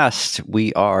podcast.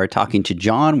 We are talking to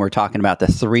John. We're talking about the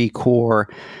 3 core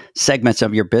segments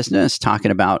of your business,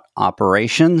 talking about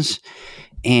operations.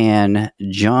 And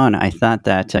John, I thought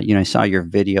that, I saw your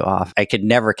video off. I could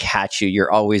never catch you.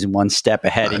 You're always one step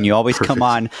ahead and you always come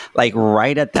on like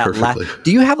right at that last.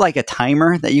 Do you have like a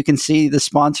timer that you can see the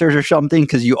sponsors or something?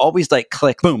 Because you always like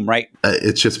click, boom, right?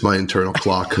 It's just my internal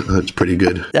clock. It's pretty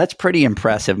good. That's pretty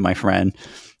impressive, my friend.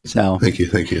 So Thank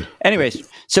you. Anyways,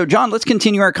 so John, let's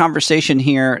continue our conversation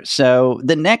here. So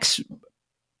the next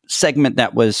segment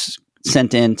that was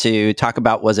sent in to talk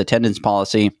about was attendance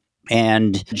policy.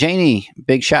 And Janie,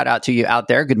 big shout out to you out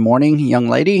there. Good morning, young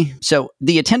lady. So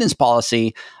the attendance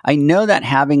policy, I know that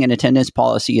having an attendance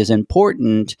policy is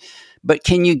important, but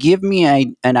can you give me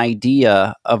an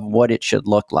idea of what it should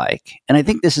look like? And I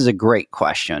think this is a great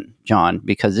question, John,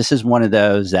 because this is one of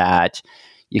those that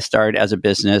you start as a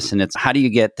business and it's how do you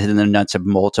get to the nuts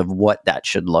and bolts of what that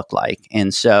should look like?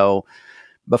 And so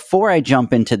before I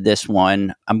jump into this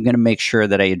one, I'm going to make sure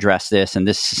that I address this. And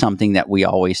this is something that we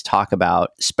always talk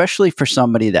about, especially for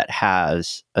somebody that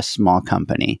has a small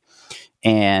company.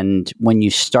 And when you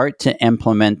start to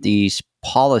implement these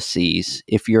policies,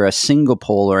 if you're a single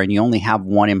pooler and you only have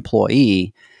one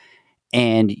employee,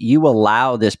 and you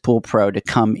allow this pool pro to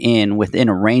come in within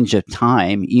a range of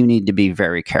time, you need to be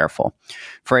very careful.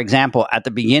 For example, at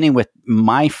the beginning with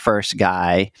my first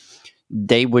guy,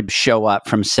 they would show up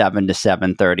from 7 to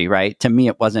 7:30, right? To me,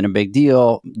 it wasn't a big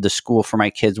deal. The school for my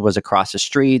kids was across the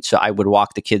street, so I would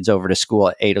walk the kids over to school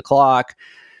at 8 o'clock.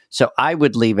 So I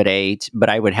would leave at 8, but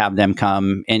I would have them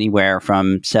come anywhere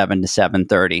from 7 to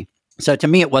 7:30. So to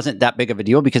me, it wasn't that big of a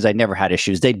deal because I never had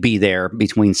issues. They'd be there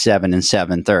between 7 and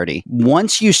 7:30.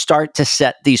 Once you start to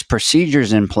set these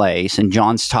procedures in place, and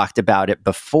John's talked about it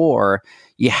before,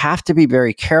 you have to be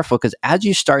very careful because as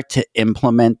you start to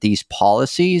implement these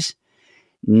policies,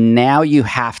 now you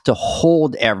have to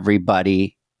hold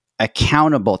everybody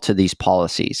accountable to these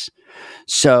policies.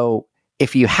 So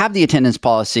if you have the attendance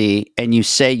policy and you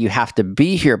say you have to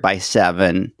be here by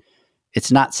 7,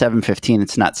 it's not 7:15,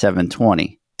 it's not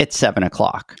 7:20. it's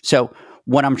 7:00. So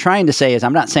what I'm trying to say is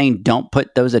I'm not saying don't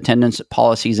put those attendance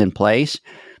policies in place,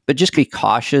 but just be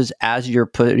cautious as you're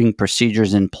putting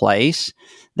procedures in place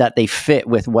that they fit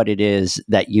with what it is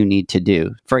that you need to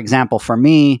do. For example, for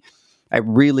me, I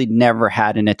really never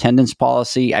had an attendance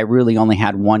policy. I really only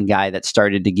had one guy that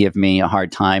started to give me a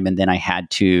hard time, and then I had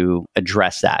to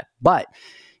address that. But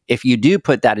if you do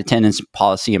put that attendance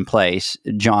policy in place,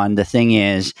 John, the thing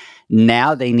is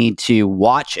now they need to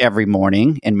watch every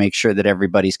morning and make sure that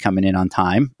everybody's coming in on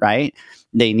time, right?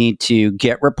 They need to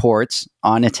get reports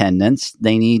on attendance.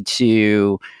 They need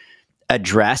to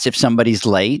address if somebody's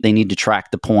late. They need to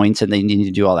track the points and they need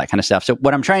to do all that kind of stuff. So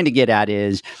what I'm trying to get at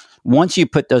is once you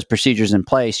put those procedures in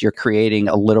place, you're creating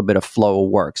a little bit of flow of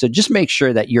work. So just make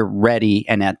sure that you're ready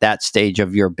and at that stage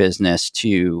of your business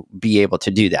to be able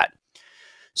to do that.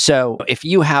 So if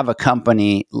you have a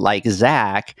company like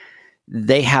Zach,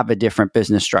 they have a different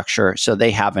business structure. So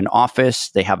they have an office,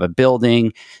 they have a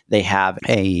building, they have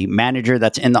a manager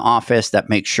that's in the office that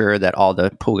makes sure that all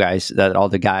the pool guys, that all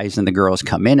the guys and the girls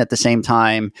come in at the same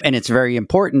time. And it's very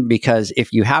important because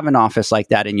if you have an office like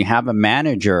that and you have a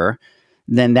manager,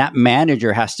 then that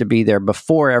manager has to be there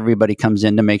before everybody comes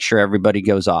in to make sure everybody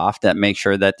goes off, that make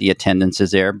sure that the attendance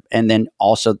is there. And then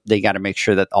also they got to make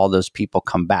sure that all those people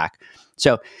come back.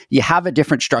 So you have a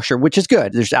different structure, which is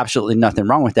good. There's absolutely nothing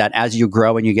wrong with that. As you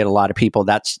grow and you get a lot of people,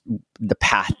 that's the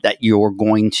path that you're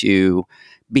going to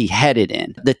be headed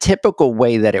in. The typical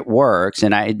way that it works,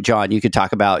 and John, you could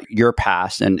talk about your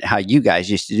past and how you guys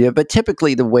used to do it, but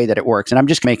typically the way that it works, and I'm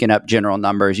just making up general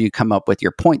numbers, you come up with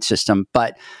your point system,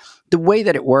 but the way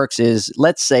that it works is,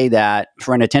 let's say that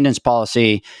for an attendance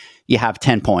policy, you have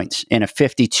 10 points in a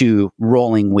 52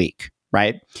 rolling week,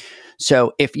 right?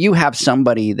 So if you have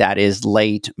somebody that is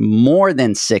late more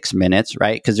than 6 minutes,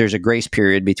 right? Because there's a grace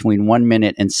period between 1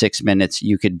 minute and 6 minutes,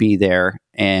 you could be there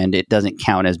and it doesn't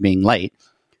count as being late.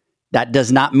 That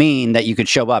does not mean that you could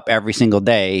show up every single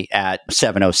day at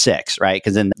 7:06, right?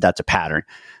 Because then that's a pattern.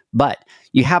 But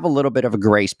you have a little bit of a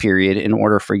grace period in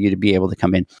order for you to be able to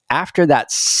come in. After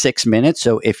that 6 minutes,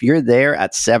 so if you're there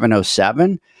at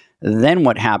 7:07, then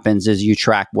what happens is you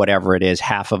track whatever it is,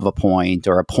 half of a point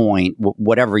or a point,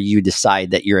 whatever you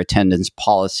decide that your attendance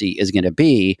policy is going to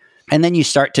be. And then you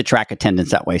start to track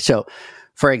attendance that way. So,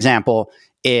 for example,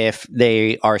 if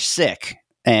they are sick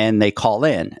and they call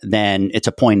in, then it's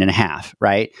a 1.5,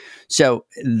 right? So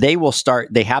they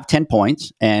have 10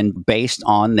 points, and based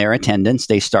on their attendance,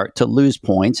 they start to lose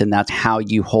points, and that's how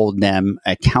you hold them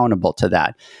accountable to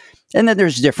that. And then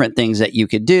there's different things that you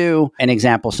could do. An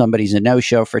example, somebody's a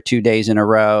no-show for 2 days in a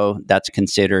row. That's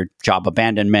considered job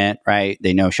abandonment, right?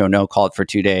 They no-show, no-called for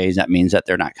 2 days. That means that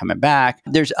they're not coming back.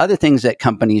 There's other things that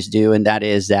companies do, and that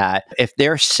is that if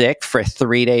they're sick for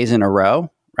 3 days in a row,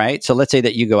 right? So let's say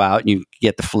that you go out and you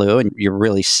get the flu and you're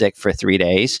really sick for 3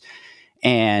 days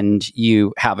and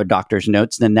you have a doctor's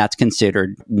notes, then that's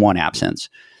considered one absence.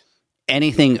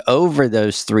 Anything over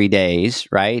those 3 days,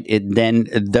 right? Then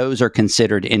those are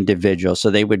considered individual. So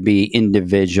they would be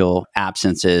individual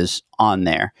absences on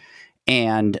there.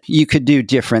 And you could do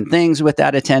different things with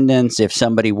that attendance. If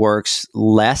somebody works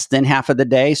less than half of the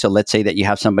day, so let's say that you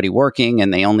have somebody working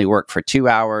and they only work for 2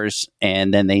 hours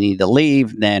and then they need to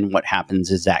leave, then what happens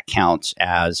is that counts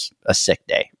as a sick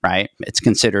day, right? It's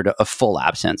considered a full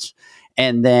absence.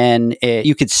 And then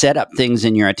you could set up things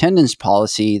in your attendance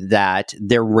policy that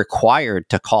they're required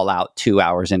to call out 2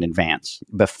 hours in advance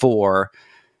before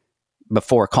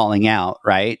calling out,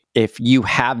 right? If you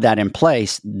have that in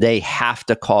place, they have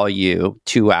to call you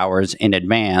 2 hours in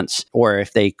advance. Or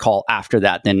if they call after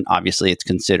that, then obviously it's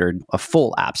considered a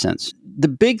full absence. The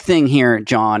big thing here,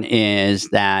 John, is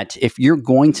that if you're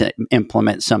going to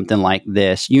implement something like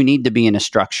this, you need to be in a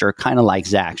structure kind of like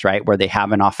Zach's, right? Where they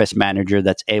have an office manager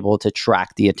that's able to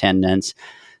track the attendance,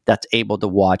 that's able to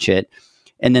watch it.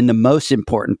 And then the most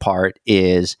important part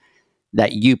is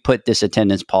that you put this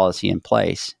attendance policy in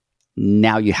place.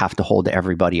 Now you have to hold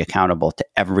everybody accountable to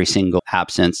every single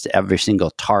absence, to every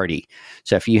single tardy.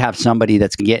 So if you have somebody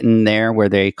that's getting there where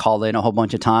they call in a whole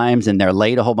bunch of times and they're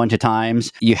late a whole bunch of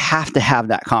times, you have to have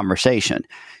that conversation.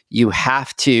 You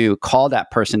have to call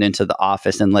that person into the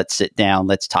office and let's sit down,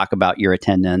 let's talk about your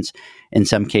attendance. In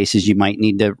some cases, you might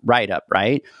need to write up,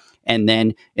 right? And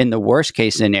then in the worst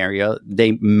case scenario,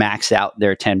 they max out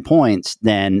their 10 points,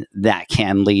 then that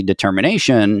can lead to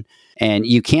termination. And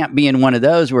you can't be in one of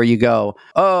those where you go,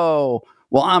 oh,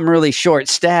 well, I'm really short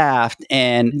staffed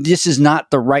and this is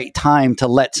not the right time to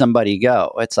let somebody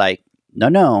go. It's like,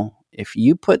 no. If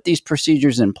you put these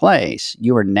procedures in place,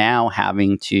 you are now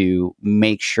having to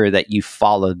make sure that you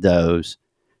follow those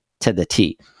to the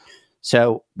T.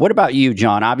 So what about you,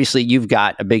 John? Obviously, you've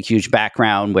got a big, huge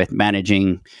background with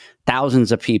managing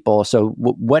thousands of people. So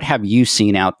what have you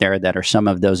seen out there that are some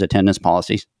of those attendance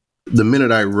policies? The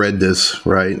minute I read this,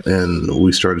 right, and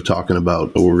we started talking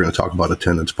about, we're going to talk about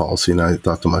attendance policy, and I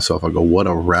thought to myself, I go, what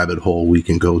a rabbit hole we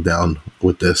can go down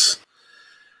with this.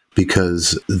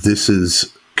 Because this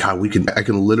is, God, I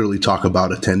can literally talk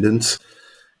about attendance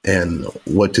and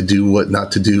what to do, what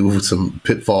not to do, some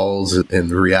pitfalls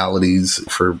and realities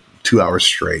for 2 hours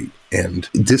straight. And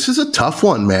this is a tough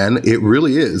one, man. It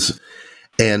really is.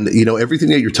 And, everything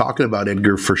that you're talking about,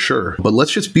 Edgar, for sure. But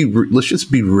let's just be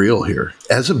real here.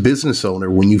 As a business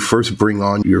owner, when you first bring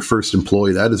on your first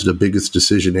employee, that is the biggest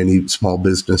decision any small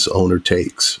business owner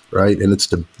takes, right? And it's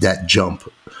that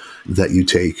jump that you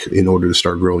take in order to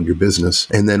start growing your business.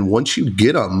 And then once you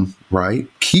get them, right,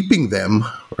 keeping them,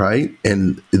 right,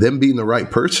 and them being the right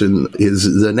person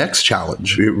is the next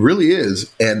challenge. It really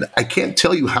is. And I can't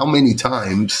tell you how many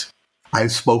times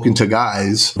I've spoken to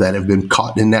guys that have been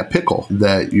caught in that pickle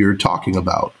that you're talking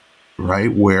about,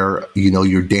 right? Where,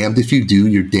 you're damned if you do,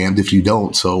 you're damned if you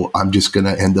don't. So I'm just going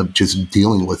to end up just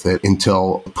dealing with it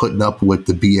until putting up with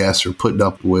the BS or putting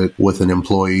up with an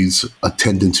employee's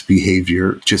attendance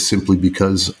behavior just simply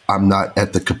because I'm not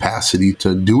at the capacity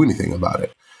to do anything about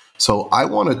it. So I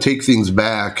want to take things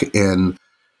back, and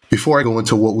before I go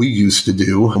into what we used to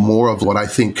do, more of what I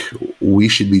think we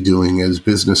should be doing as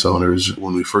business owners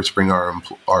when we first bring our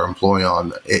employee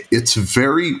on.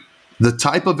 The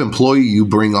type of employee you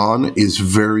bring on is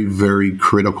very, very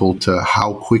critical to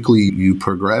how quickly you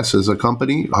progress as a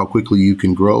company, how quickly you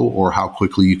can grow, or how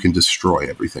quickly you can destroy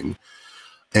everything.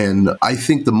 And I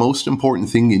think the most important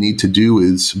thing you need to do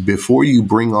is before you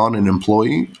bring on an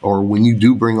employee, or when you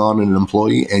do bring on an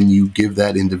employee and you give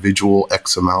that individual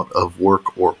X amount of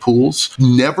work or pools,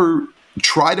 never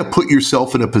try to put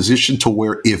yourself in a position to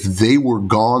where if they were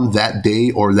gone that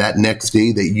day or that next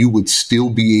day, that you would still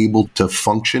be able to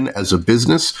function as a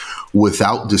business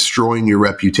without destroying your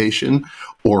reputation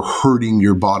or hurting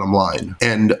your bottom line.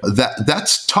 And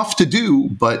that's tough to do,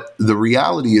 but the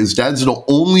reality is that's the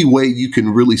only way you can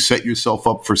really set yourself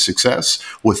up for success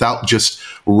without just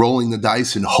rolling the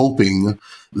dice and hoping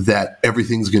that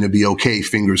everything's going to be okay,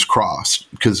 fingers crossed.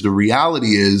 Because the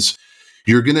reality is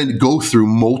you're going to go through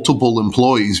multiple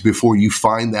employees before you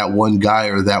find that one guy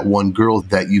or that one girl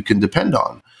that you can depend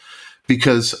on.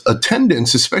 Because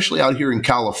attendance, especially out here in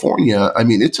California, I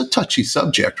mean, it's a touchy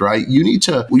subject, right?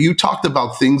 You talked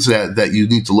about things that you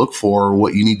need to look for or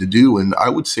what you need to do. And I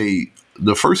would say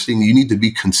the first thing, you need to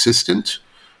be consistent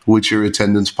with your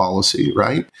attendance policy,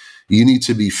 right? You need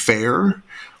to be fair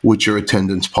with your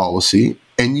attendance policy,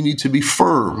 and you need to be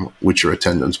firm with your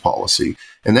attendance policy.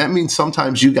 And that means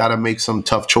sometimes you got to make some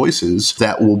tough choices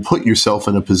that will put yourself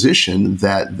in a position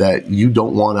that you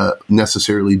don't want to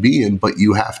necessarily be in, but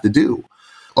you have to do.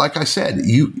 Like I said,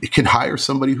 you can hire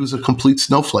somebody who's a complete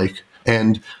snowflake,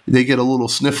 and they get a little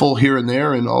sniffle here and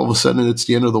there, and all of a sudden it's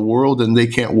the end of the world and they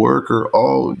can't work,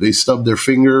 or, they stubbed their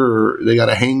finger, or they got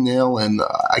a hangnail and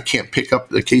I can't pick up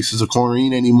the cases of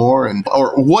chlorine anymore,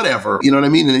 or whatever, you know what I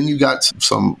mean? And then you got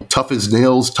some tough as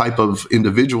nails type of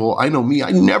individual. I know me,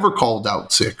 I never called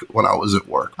out sick when I was at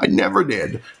work. I never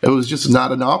did. It was just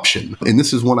not an option. And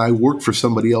this is when I worked for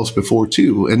somebody else before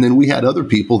too. And then we had other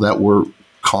people that were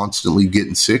constantly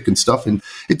getting sick and stuff. And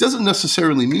it doesn't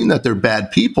necessarily mean that they're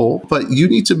bad people, but you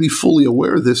need to be fully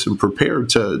aware of this and prepared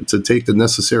to take the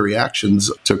necessary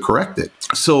actions to correct it.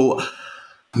 So,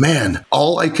 man,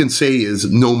 all I can say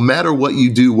is no matter what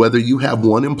you do, whether you have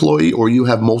one employee or you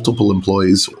have multiple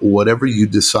employees, whatever you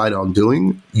decide on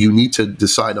doing, you need to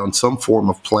decide on some form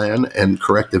of plan and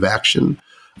corrective action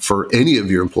for any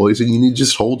of your employees, and you need to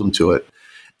just hold them to it.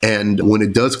 And when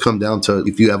it does come down to,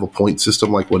 if you have a point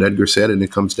system like what Edgar said, and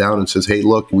it comes down and says, hey,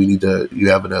 look, you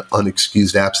have an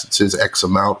unexcused absence that says X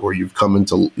amount, or you've come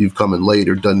in late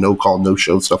or done no call, no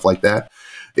show, stuff like that.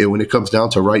 And when it comes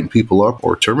down to writing people up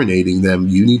or terminating them,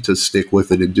 you need to stick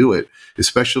with it and do it,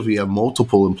 especially if you have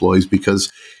multiple employees,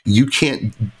 because you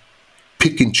can't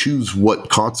pick and choose what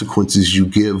consequences you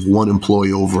give one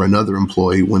employee over another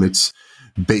employee when it's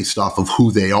based off of who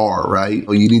they are, right?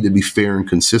 You need to be fair and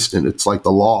consistent. It's like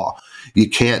the law. You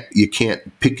can't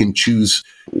pick and choose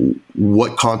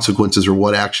what consequences or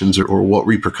what actions or what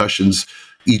repercussions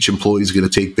each employee is going to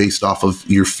take based off of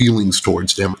your feelings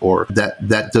towards them, or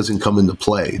that doesn't come into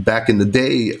play. Back in the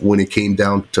day, when it came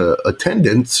down to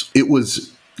attendance, it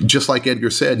was just like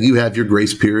Edgar said, you have your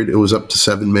grace period. It was up to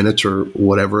 7 minutes or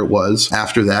whatever it was.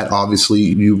 After that, obviously,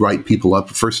 you write people up.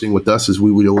 First thing with us is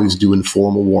we would always do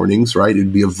informal warnings, right?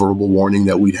 It'd be a verbal warning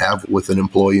that we'd have with an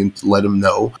employee and let them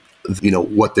know.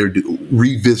 what they're doing,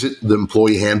 revisit the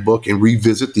employee handbook and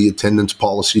revisit the attendance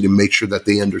policy to make sure that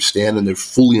they understand and they've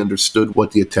fully understood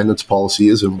what the attendance policy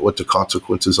is and what the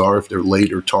consequences are if they're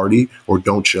late or tardy or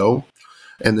don't show.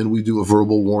 And then we do a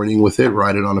verbal warning with it,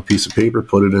 write it on a piece of paper,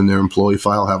 put it in their employee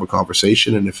file, have a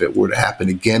conversation. And if it were to happen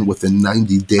again within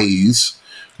 90 days,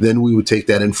 then we would take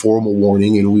that informal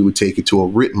warning and we would take it to a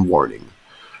written warning.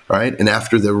 Right. And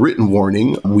after the written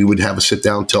warning, we would have a sit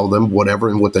down, tell them whatever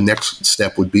and what the next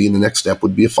step would be. And the next step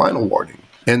would be a final warning.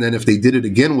 And then if they did it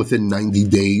again within 90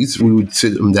 days, we would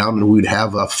sit them down and we would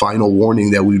have a final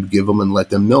warning that we would give them and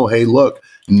let them know, hey, look,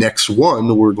 next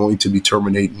one, we're going to be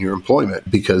terminating your employment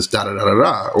because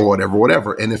da-da-da-da-da or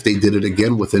whatever. And if they did it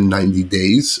again within 90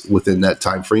 days, within that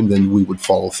time frame, then we would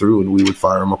follow through and we would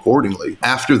fire them accordingly.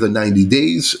 After the 90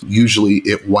 days, usually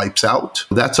it wipes out.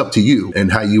 That's up to you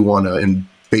and how you want to, and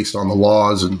based on the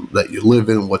laws and that you live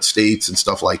in, what states and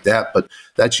stuff like that. But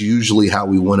that's usually how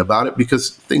we went about it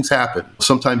because things happen.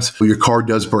 Sometimes your car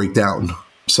does break down.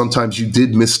 Sometimes you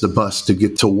did miss the bus to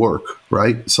get to work,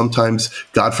 right? Sometimes,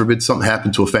 God forbid, something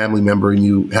happened to a family member and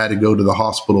you had to go to the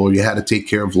hospital or you had to take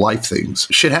care of life things.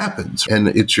 Shit happens. And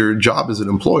it's your job as an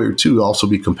employer to also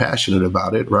be compassionate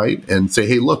about it, right? And say,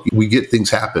 hey, look, we get things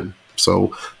happen.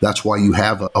 So that's why you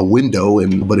have a window.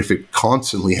 But if it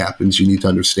constantly happens, you need to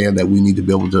understand that we need to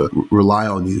be able to rely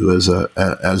on you as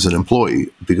an employee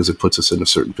because it puts us in a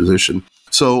certain position.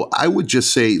 So I would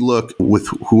just say, look, with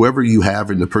whoever you have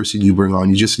and the person you bring on,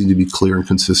 you just need to be clear and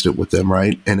consistent with them,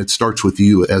 right? And it starts with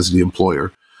you as the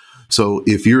employer. So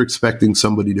if you're expecting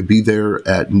somebody to be there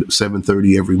at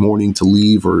 7:30 every morning to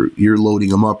leave, or you're loading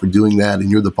them up or doing that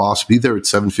and you're the boss, be there at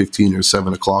 7:15 or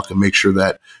 7 o'clock and make sure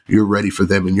that you're ready for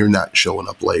them and you're not showing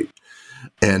up late.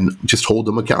 And just hold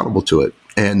them accountable to it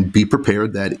and be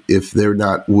prepared that if they're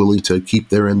not willing to keep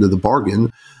their end of the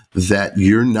bargain, that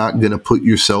you're not going to put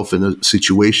yourself in a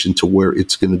situation to where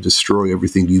it's going to destroy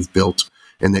everything you've built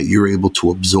and that you're able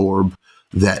to absorb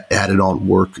that added on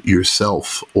work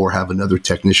yourself or have another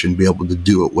technician be able to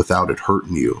do it without it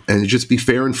hurting you. And just be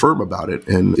fair and firm about it.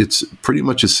 And it's pretty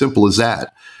much as simple as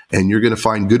that. And you're going to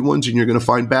find good ones and you're going to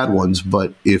find bad ones.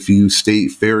 But if you stay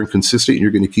fair and consistent,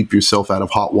 you're going to keep yourself out of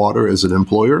hot water as an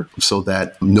employer so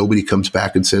that nobody comes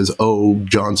back and says, oh,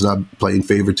 John's not playing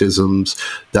favoritisms,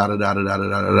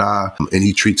 da-da-da-da-da-da-da-da. And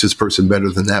he treats this person better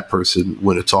than that person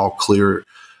when it's all clear.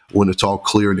 When it's all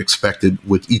clear and expected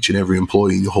with each and every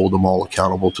employee, you hold them all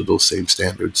accountable to those same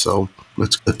standards. So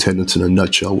that's attendance in a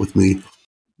nutshell with me.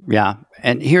 Yeah.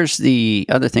 And here's the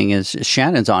other thing is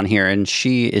Shannon's on here and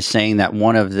she is saying that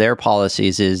one of their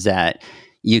policies is that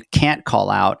you can't call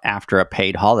out after a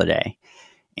paid holiday.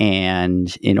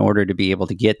 And in order to be able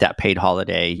to get that paid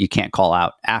holiday, you can't call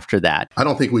out after that. I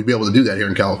don't think we'd be able to do that here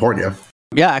in California.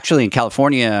 Yeah, actually in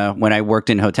California, when I worked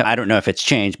in hotel, I don't know if it's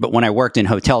changed, but when I worked in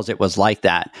hotels, it was like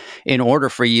that. In order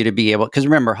for you to be able, because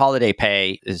remember, holiday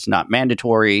pay is not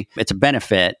mandatory. It's a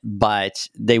benefit, but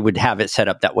they would have it set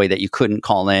up that way that you couldn't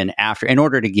call in after, in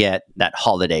order to get that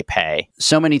holiday pay.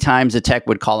 So many times the tech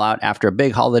would call out after a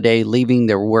big holiday, leaving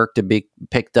their work to be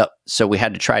picked up. So we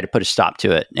had to try to put a stop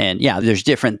to it. And yeah, there's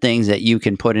different things that you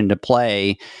can put into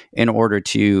play in order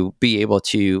to be able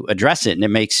to address it. And it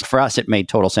makes, for us, it made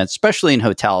total sense, especially in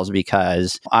hotels,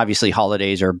 because obviously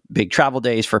holidays are big travel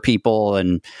days for people.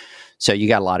 And so you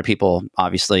got a lot of people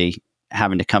obviously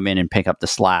having to come in and pick up the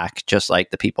slack, just like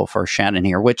the people for Shannon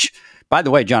here, which, by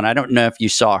the way, John, I don't know if you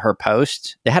saw her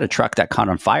post. They had a truck that caught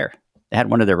on fire. They had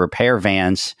one of their repair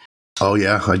vans. Oh,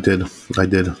 yeah, I did.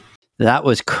 That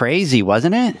was crazy,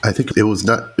 wasn't it? I think it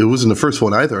wasn't the first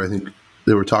one either. I think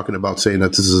they were talking about saying that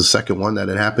this is the second one that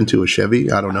had happened to a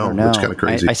Chevy. I don't know. It's kind of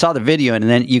crazy. I saw the video and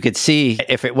then you could see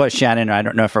if it was Shannon, I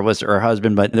don't know if it was her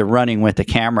husband, but they're running with the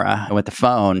camera, with the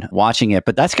phone, watching it.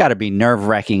 But that's got to be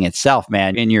nerve-wracking itself,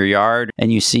 man. In your yard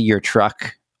and you see your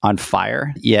truck on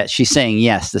fire. Yeah, she's saying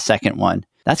yes, the second one.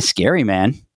 That's scary,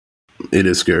 man. It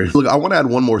is scary. Look, I want to add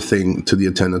one more thing to the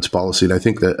attendance policy. And I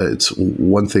think that it's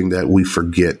one thing that we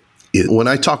forget. When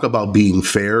I talk about being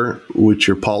fair with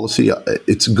your policy,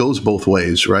 it goes both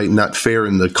ways, right? Not fair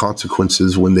in the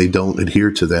consequences when they don't adhere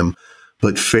to them,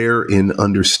 but fair in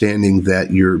understanding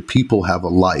that your people have a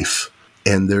life.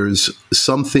 And there's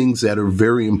some things that are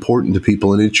very important to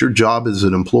people. And it's your job as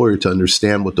an employer to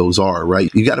understand what those are,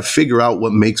 right? You got to figure out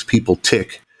what makes people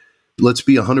tick. Let's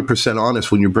be 100%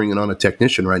 honest when you're bringing on a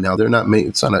technician right now.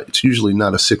 It's usually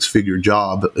not a six-figure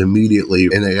job immediately,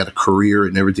 and they got a career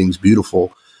and everything's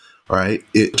beautiful. Right?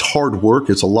 It's hard work.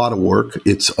 It's a lot of work.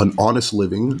 It's an honest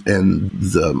living, and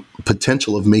the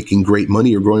potential of making great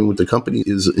money or growing with the company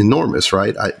is enormous,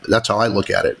 right? That's how I look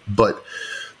at it. But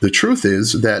the truth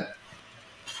is that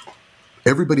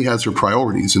everybody has their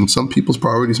priorities, and some people's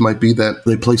priorities might be that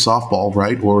they play softball,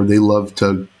 right? Or they love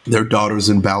their daughter's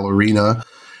in ballerina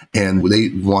and they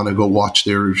want to go watch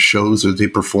their shows or they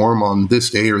perform on this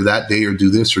day or that day or do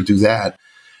this or do that.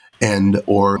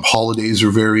 Or holidays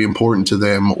are very important to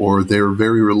them, or they're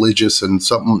very religious and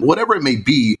something, whatever it may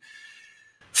be.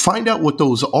 Find out what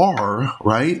those are,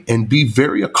 right? And be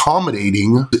very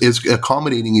accommodating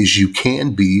as you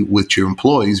can be with your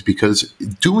employees, because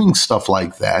doing stuff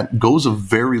like that goes a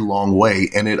very long way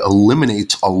and it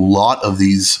eliminates a lot of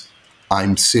these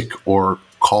I'm sick or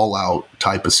call out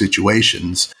type of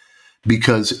situations.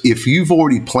 Because if you've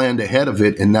already planned ahead of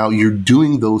it and now you're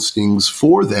doing those things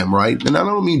for them, right? And I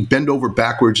don't mean bend over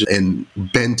backwards and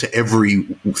bend to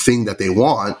everything that they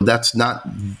want.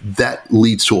 That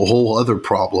leads to a whole other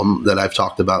problem that I've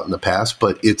talked about in the past,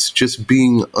 but it's just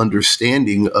being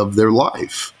understanding of their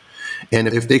life. And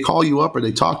if they call you up or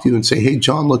they talk to you and say, hey,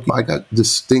 John, look, I got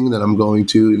this thing that I'm going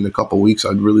to in a couple of weeks.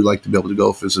 I'd really like to be able to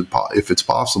go if it's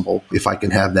possible, if I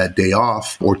can have that day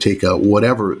off or take a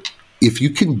whatever. If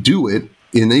you can do it,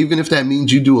 and even if that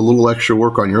means you do a little extra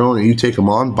work on your own and you take them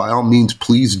on, by all means,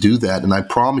 please do that. And I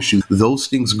promise you, those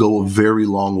things go a very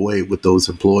long way with those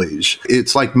employees.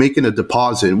 It's like making a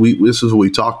deposit. This is what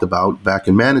we talked about back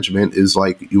in management, is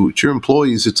like with your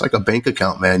employees, it's like a bank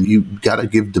account, man. You got to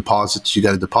give deposits. You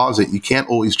got to deposit. You can't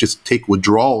always just take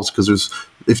withdrawals, because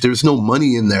if there's no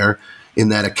money in there, in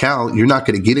that account, you're not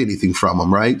going to get anything from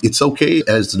them, right? It's okay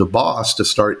as the boss to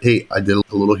start, hey, I did a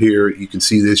little here. You can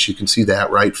see this, you can see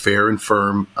that, right? Fair and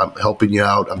firm. I'm helping you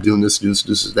out. I'm doing this,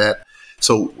 that.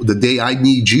 So the day I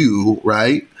need you,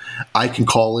 right, I can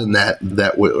call in that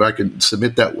I can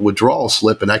submit that withdrawal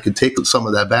slip and I can take some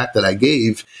of that back that I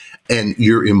gave. And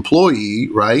your employee,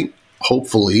 right,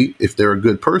 hopefully, if they're a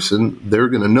good person, they're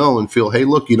going to know and feel, hey,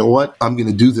 look, you know what? I'm going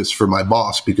to do this for my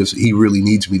boss because he really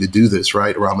needs me to do this,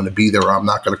 right? Or I'm going to be there, or I'm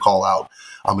not going to call out.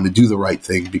 I'm going to do the right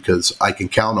thing because I can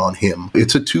count on him.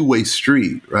 It's a two-way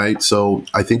street, right? So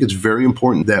I think it's very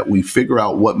important that we figure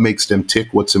out what makes them tick,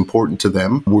 what's important to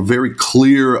them. We're very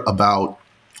clear about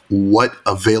what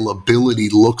availability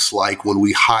looks like when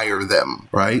we hire them,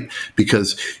 right?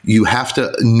 Because you have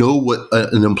to know what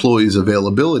an employee's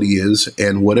availability is,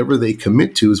 and whatever they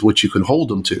commit to is what you can hold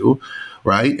them to,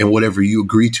 right? And whatever you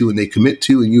agree to and they commit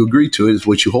to and you agree to it is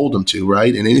what you hold them to,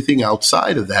 right? And anything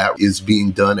outside of that is being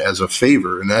done as a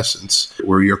favor, in essence,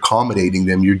 where you're accommodating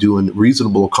them. You're doing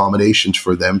reasonable accommodations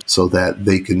for them so that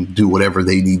they can do whatever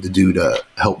they need to do to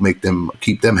help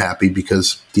keep them happy,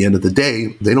 because at the end of the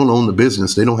day, they don't own the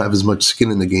business. They don't have as much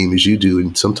skin in the game as you do.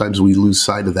 And sometimes we lose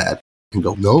sight of that and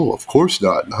go, no, of course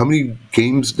not. How many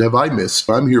games have I missed?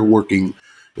 I'm here working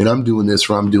and I'm doing this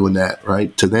or I'm doing that,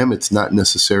 right? To them, it's not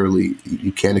necessarily,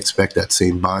 you can't expect that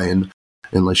same buy-in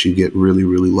unless you get really,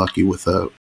 really lucky with a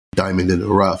diamond in the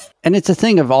rough. And it's a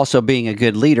thing of also being a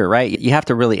good leader, right? You have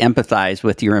to really empathize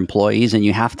with your employees, and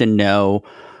you have to know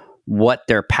what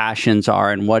their passions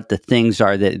are and what the things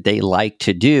are that they like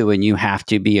to do. And you have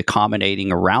to be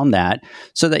accommodating around that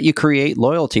so that you create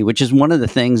loyalty, which is one of the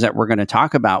things that we're going to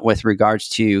talk about with regards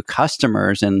to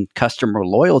customers and customer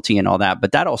loyalty and all that.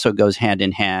 But that also goes hand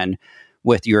in hand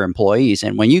with your employees.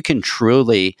 And when you can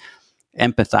truly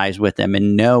empathize with them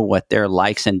and know what their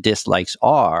likes and dislikes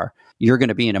are, you're going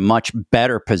to be in a much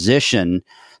better position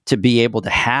to be able to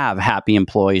have happy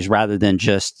employees rather than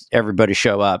just everybody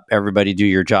show up, everybody do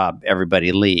your job,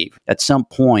 everybody leave. At some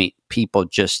point, people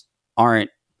just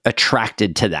aren't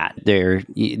attracted to that.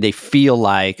 They feel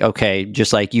like, okay,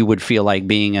 just like you would feel like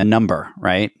being a number,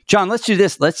 right? John, let's do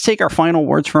this. Let's take our final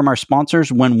words from our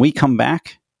sponsors. When we come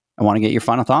back, I want to get your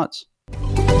final thoughts.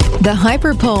 The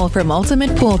Hyper Pole from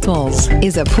Ultimate Pool Tools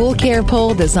is a pool care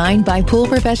pole designed by pool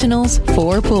professionals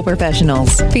for pool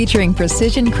professionals, featuring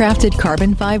precision-crafted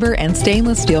carbon fiber and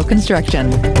stainless steel construction.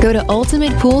 Go to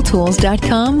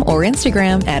ultimatepooltools.com or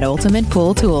Instagram at Ultimate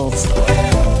Pool Tools.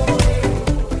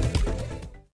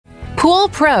 Pool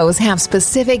pros have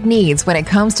specific needs when it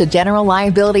comes to general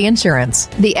liability insurance.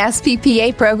 The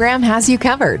SPPA program has you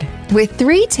covered. With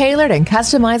 3 tailored and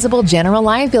customizable general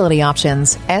liability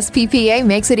options, SPPA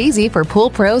makes it easy for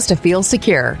pool pros to feel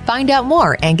secure. Find out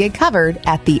more and get covered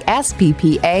at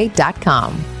thesppa.com.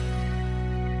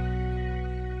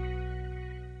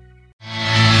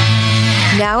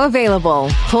 Now available,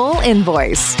 Pool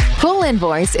Invoice. Pool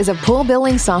Invoice is a pool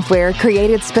billing software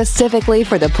created specifically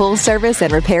for the pool service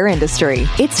and repair industry.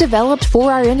 It's developed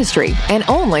for our industry and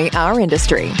only our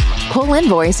industry. Pool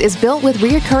Invoice is built with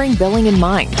recurring billing in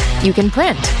mind. You can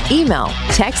print, email,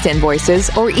 text invoices,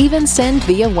 or even send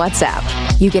via WhatsApp.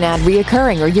 You can add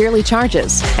recurring or yearly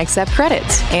charges, accept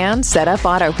credits, and set up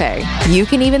autopay. You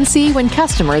can even see when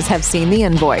customers have seen the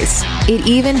invoice. It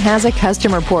even has a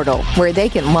customer portal where they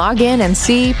can log in and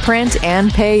see, print,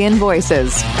 and pay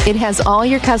invoices. It has all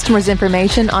your customers'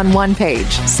 information on one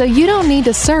page, so you don't need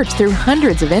to search through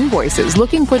hundreds of invoices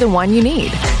looking for the one you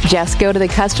need. Just go to the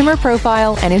customer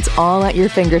profile and it's all at your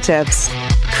fingertips.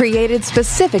 Created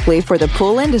specifically for the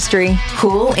pool industry,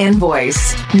 Pool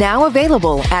Invoice. Now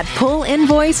available at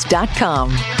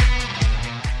poolinvoice.com.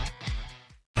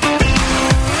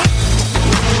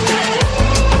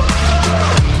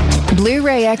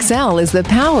 Blu-ray XL is the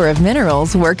power of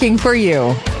minerals working for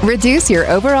you. Reduce your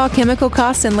overall chemical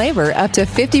costs and labor up to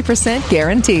 50%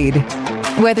 guaranteed.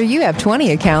 Whether you have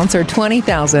 20 accounts or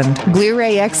 20,000,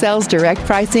 Blu-ray XL's direct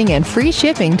pricing and free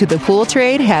shipping to the pool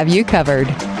trade have you covered.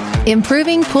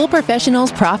 Improving pool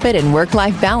professionals' profit and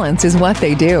work-life balance is what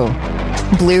they do.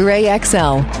 Blu-ray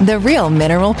XL, the real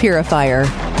mineral purifier.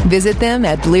 Visit them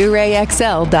at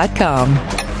BluRayXL.com.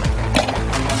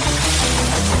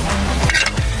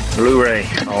 Blu-ray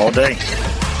all day.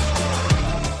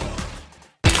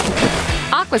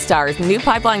 Aquastar's new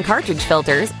pipeline cartridge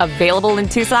filters, available in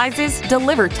 2 sizes,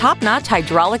 deliver top-notch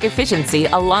hydraulic efficiency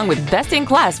along with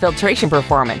best-in-class filtration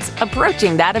performance,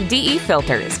 approaching that of DE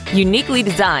filters. Uniquely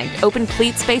designed, open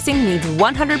pleat spacing means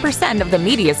 100% of the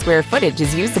media square footage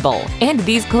is usable. And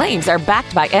these claims are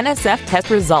backed by NSF test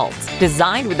results.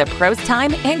 Designed with the pro's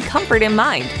time and comfort in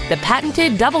mind, the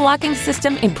patented double-locking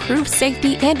system improves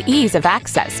safety and ease of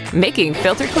access, making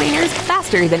filter cleaners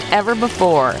faster than ever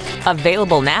before.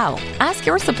 Available now. Ask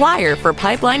your supplier for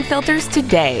pipeline filters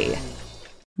today.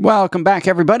 Welcome back,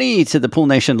 everybody, to the Pool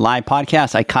Nation Live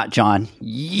podcast. I caught John.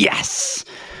 Yes,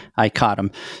 I caught him.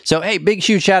 So, hey, big,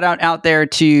 huge shout out there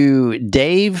to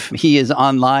Dave. He is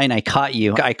online. I caught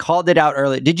you. I called it out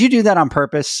early. Did you do that on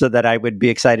purpose so that I would be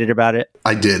excited about it?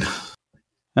 I did.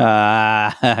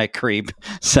 Creep.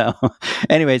 So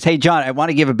anyways, hey, John, I want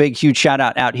to give a big, huge shout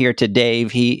out here to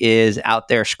Dave. He is out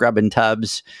there scrubbing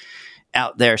tubs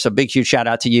out there. So big, huge shout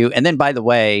out to you. And then, by the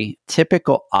way,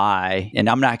 typical and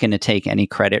I'm not going to take any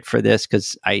credit for this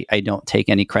because I don't take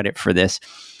any credit for this.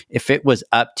 If it was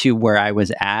up to where I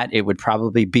was at, it would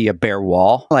probably be a bare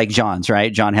wall like John's,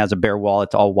 right? John has a bare wall.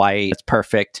 It's all white. It's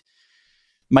perfect.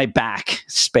 My back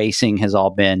spacing has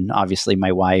all been, obviously,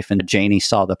 my wife, and Janie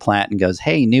saw the plant and goes,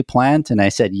 "Hey, new plant?" And I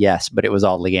said, yes, but it was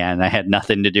all Leanne. I had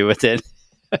nothing to do with it.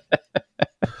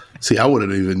 See, I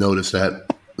wouldn't even noticed that.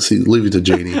 See, leave it to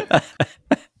Janie.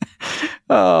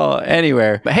 Oh,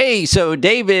 anyway. But hey, so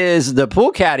Dave is the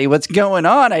pool caddy. What's going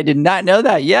on? I did not know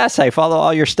that. Yes, I follow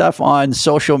all your stuff on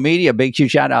social media. Big,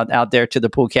 huge shout out there to the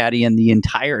pool caddy and the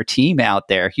entire team out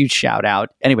there. Huge shout out.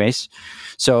 Anyways,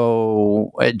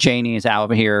 so Janie is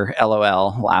out here,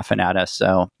 LOL, laughing at us.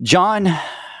 So, John,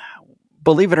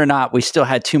 believe it or not, we still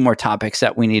had 2 more topics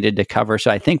that we needed to cover.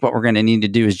 So I think what we're going to need to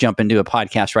do is jump into a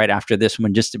podcast right after this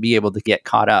one just to be able to get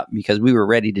caught up because we were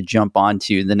ready to jump on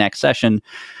to the next session.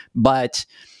 But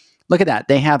look at that.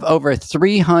 They have over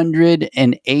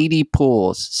 380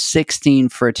 pools, 16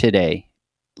 for today.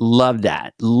 Love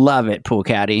that. Love it, Pool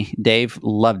Caddy. Dave,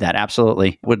 love that.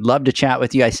 Absolutely. Would love to chat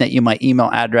with you. I sent you my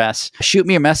email address. Shoot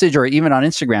me a message or even on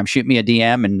Instagram, shoot me a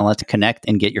DM and let's connect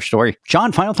and get your story.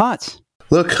 John, final thoughts.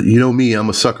 Look, you know me, I'm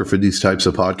a sucker for these types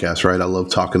of podcasts, right? I love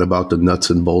talking about the nuts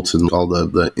and bolts and all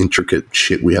the intricate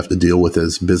shit we have to deal with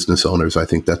as business owners. I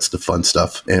think that's the fun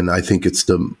stuff. And I think it's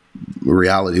the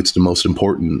reality. It's the most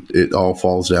important. It all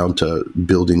falls down to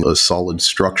building a solid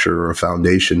structure or a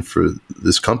foundation for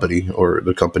this company or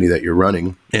the company that you're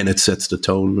running. And it sets the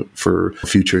tone for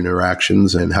future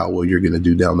interactions and how well you're going to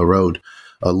do down the road.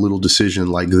 A little decision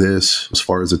like this, as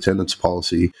far as attendance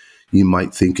policy, you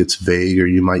might think it's vague or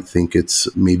you might think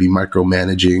it's maybe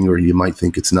micromanaging or you might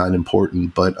think it's not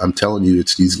important. But I'm telling you,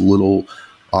 it's these little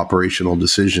operational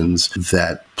decisions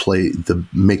that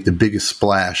make the biggest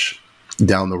splash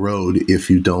down the road if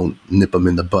you don't nip them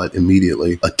in the butt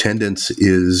immediately. Attendance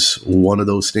is one of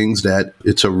those things that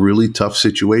it's a really tough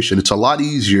situation. It's a lot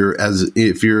easier as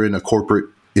if you're in a corporate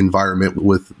environment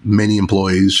with many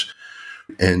employees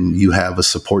and you have a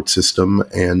support system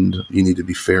and you need to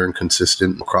be fair and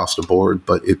consistent across the board.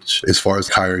 But it's as far as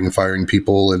hiring and firing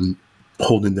people and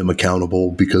holding them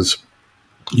accountable because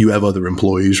you have other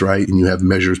employees, right? And you have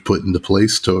measures put into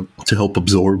place to help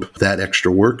absorb that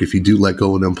extra work if you do let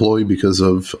go of an employee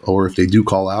or if they do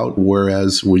call out.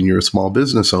 Whereas when you're a small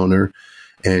business owner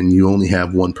and you only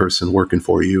have one person working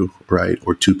for you, right?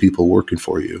 Or two people working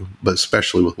for you, but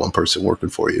especially with one person working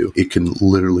for you, it can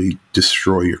literally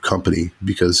destroy your company.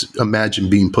 Because imagine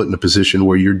being put in a position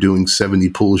where you're doing 70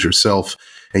 pulls yourself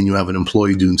and you have an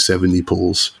employee doing 70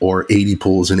 pulls or 80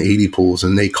 pulls and 80 pulls,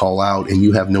 and they call out and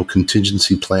you have no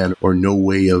contingency plan or no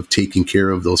way of taking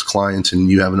care of those clients,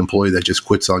 and you have an employee that just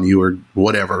quits on you or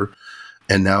whatever.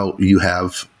 And now you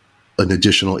have an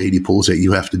additional 80 pulls that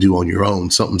you have to do on your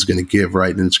own. Something's going to give,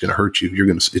 right? And it's going to hurt you.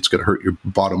 It's going to hurt your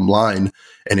bottom line,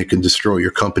 and it can destroy your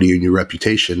company and your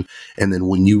reputation. And then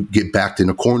when you get backed in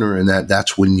a corner, and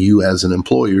that's when you as an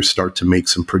employer start to make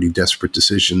some pretty desperate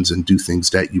decisions and do things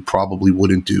that you probably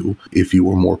wouldn't do if you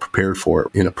were more prepared for it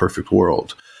in a perfect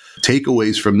world.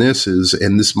 Takeaways from this is,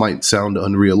 and this might sound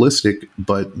unrealistic,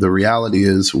 but the reality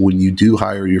is when you do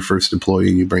hire your first employee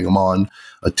and you bring them on,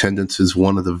 attendance is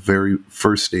one of the very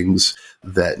first things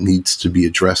that needs to be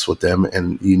addressed with them.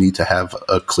 And you need to have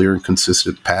a clear and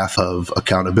consistent path of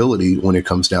accountability when it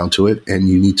comes down to it. And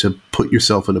you need to put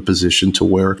yourself in a position to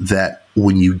where that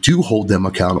when you do hold them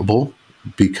accountable,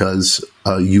 because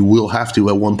you will have to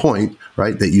at one point,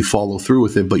 right, that you follow through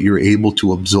with it, but you're able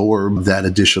to absorb that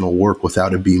additional work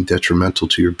without it being detrimental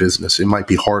to your business. It might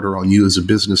be harder on you as a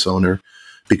business owner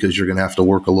because you're going to have to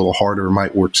work a little harder. It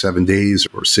might work 7 days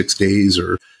or 6 days,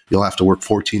 or you'll have to work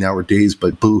 14-hour days,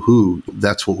 but boo-hoo,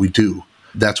 that's what we do.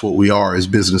 That's what we are as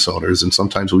business owners. And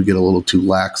sometimes we get a little too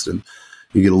lax and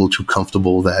you get a little too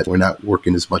comfortable that we're not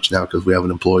working as much now because we have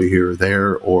an employee here or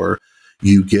there, or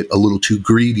you get a little too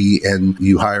greedy and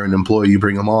you hire an employee, you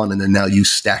bring them on, and then now you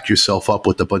stack yourself up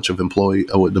with a bunch of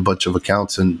with a bunch of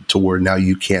accounts, and to where now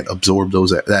you can't absorb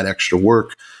that extra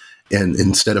work. And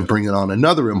instead of bringing on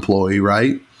another employee,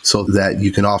 right, so that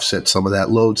you can offset some of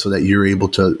that load so that you're able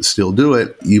to still do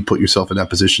it, you put yourself in that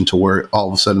position to where all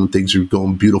of a sudden things are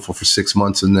going beautiful for 6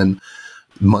 months, and then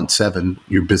month 7,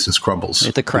 your business crumbles.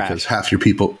 It's a crash. Because half your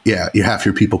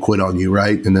people quit on you,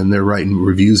 right? And then they're writing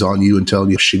reviews on you and telling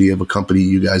you how shitty of a company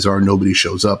you guys are. Nobody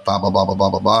shows up, blah, blah, blah, blah,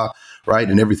 blah, blah, blah, right?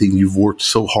 And everything you've worked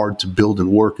so hard to build and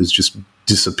work has just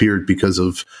disappeared because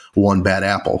of one bad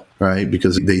apple, right?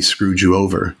 Because they screwed you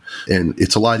over. And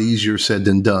it's a lot easier said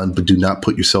than done, but do not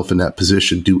put yourself in that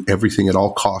position. Do everything at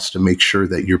all costs to make sure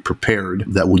that you're prepared,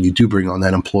 that when you do bring on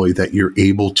that employee, that you're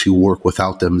able to work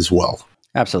without them as well.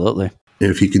 Absolutely. And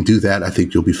if you can do that, I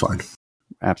think you'll be fine.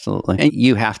 Absolutely. And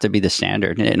you have to be the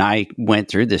standard. And I went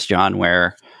through this, John,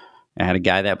 where I had a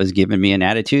guy that was giving me an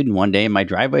attitude. And one day in my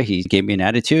driveway, he gave me an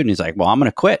attitude and he's like, well, I'm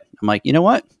going to quit. I'm like, you know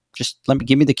what? Just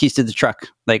give me the keys to the truck.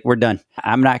 Like, we're done.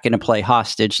 I'm not going to play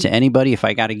hostage to anybody. If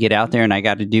I got to get out there and I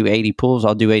got to do 80 pulls,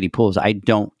 I'll do 80 pulls. I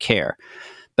don't care.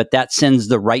 But that sends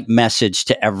the right message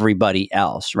to everybody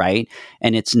else, right?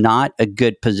 And it's not a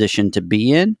good position to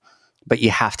be in. But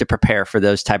you have to prepare for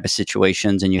those type of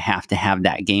situations, and you have to have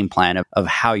that game plan of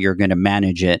how you're going to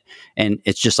manage it. And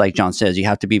it's just like John says, you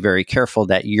have to be very careful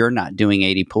that you're not doing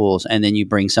 80 pulls and then you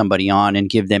bring somebody on and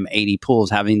give them 80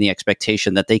 pulls, having the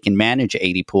expectation that they can manage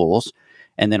 80 pulls.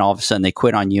 And then all of a sudden they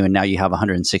quit on you and now you have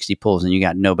 160 pulls and you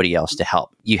got nobody else to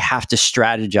help. You have to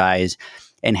strategize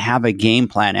and have a game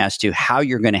plan as to how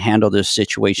you're going to handle those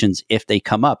situations if they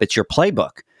come up. It's your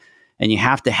playbook. And you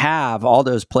have to have all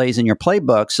those plays in your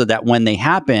playbook so that when they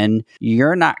happen,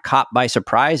 you're not caught by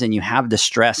surprise and you have the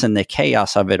stress and the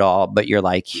chaos of it all. But you're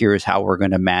like, here's how we're going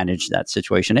to manage that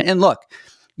situation. And look,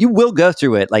 you will go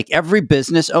through it. Like, every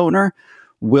business owner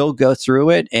will go through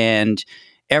it, and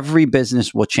every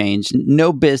business will change.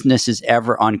 No business is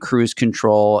ever on cruise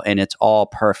control and it's all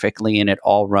perfectly and it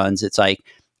all runs. It's like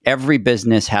every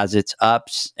business has its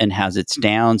ups and has its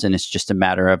downs. And it's just a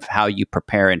matter of how you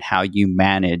prepare and how you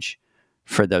manage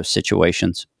for those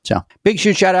situations. So big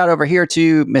shout out over here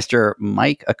to Mr.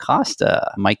 Mike Acosta.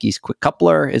 Mikey's Quick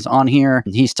Coupler is on here.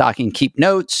 He's talking keep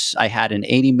notes. I had an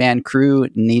 80-man crew,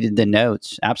 needed the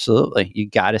notes. Absolutely. You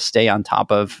got to stay on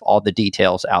top of all the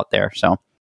details out there. So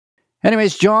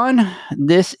anyways, John,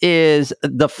 this is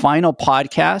the final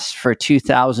podcast for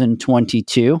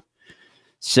 2022.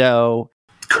 So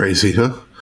crazy, huh?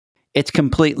 It's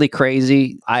completely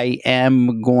crazy. I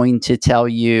am going to tell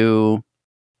you,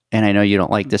 and I know you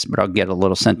don't like this, but I'll get a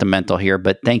little sentimental here.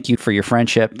 But thank you for your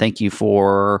friendship. Thank you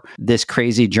for this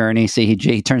crazy journey. See,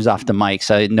 he turns off the mic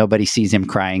so nobody sees him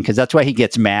crying, because that's why he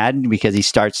gets mad, because he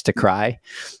starts to cry.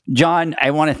 John,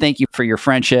 I want to thank you for your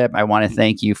friendship. I want to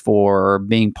thank you for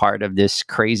being part of this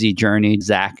crazy journey.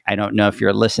 Zach, I don't know if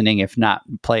you're listening. If not,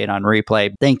 play it on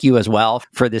replay. Thank you as well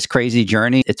for this crazy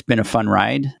journey. It's been a fun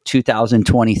ride.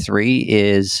 2023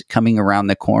 is coming around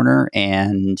the corner,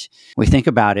 and we think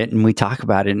about it and we talk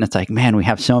about it. and it's like, man, we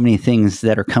have so many things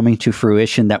that are coming to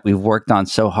fruition that we've worked on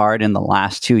so hard in the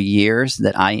last 2 years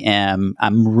that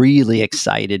I'm really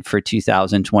excited for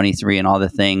 2023 and all the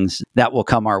things that will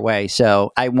come our way.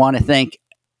 So I want to thank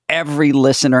every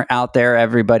listener out there,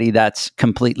 everybody that's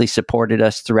completely supported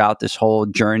us throughout this whole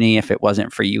journey. If it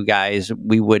wasn't for you guys,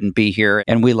 we wouldn't be here.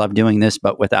 And we love doing this,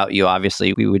 but without you,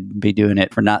 obviously, we would be doing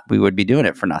it for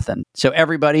nothing. So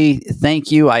everybody,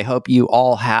 thank you. I hope you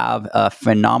all have a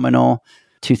phenomenal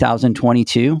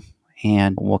 2022,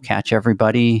 and we'll catch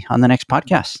everybody on the next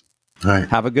podcast. All right.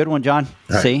 Have a good one, John.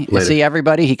 Right, See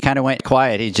everybody. He kind of went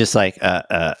quiet. He's just like,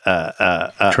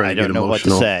 I don't know what to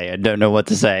say. I don't know what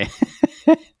to say.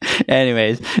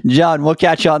 Anyways, John, we'll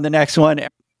catch you on the next one.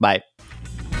 Bye.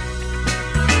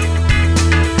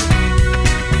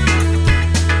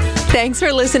 Thanks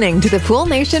for listening to the Pool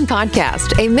Nation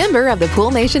podcast, a member of the Pool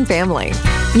Nation family.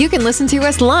 You can listen to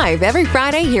us live every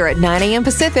Friday here at 9 a.m.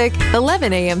 Pacific,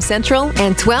 11 a.m. Central,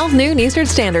 and 12 noon Eastern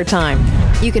Standard Time.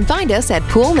 You can find us at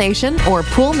Pool Nation or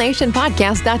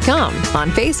PoolNationPodcast.com,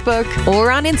 on Facebook,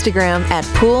 or on Instagram at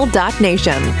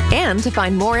Pool.Nation. And to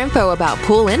find more info about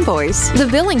Pool Invoice, the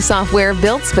billing software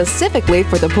built specifically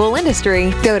for the pool industry,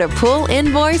 go to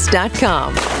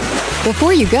PoolInvoice.com.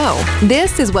 Before you go,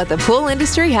 this is what the pool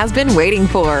industry has been waiting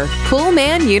for.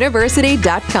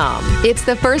 PoolmanUniversity.com. It's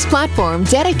the first platform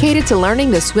dedicated to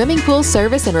learning the swimming pool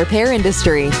service and repair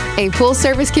industry. A pool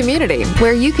service community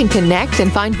where you can connect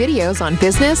and find videos on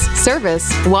business,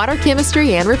 service, water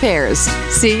chemistry, and repairs.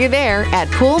 See you there at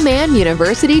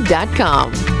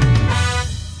PoolmanUniversity.com.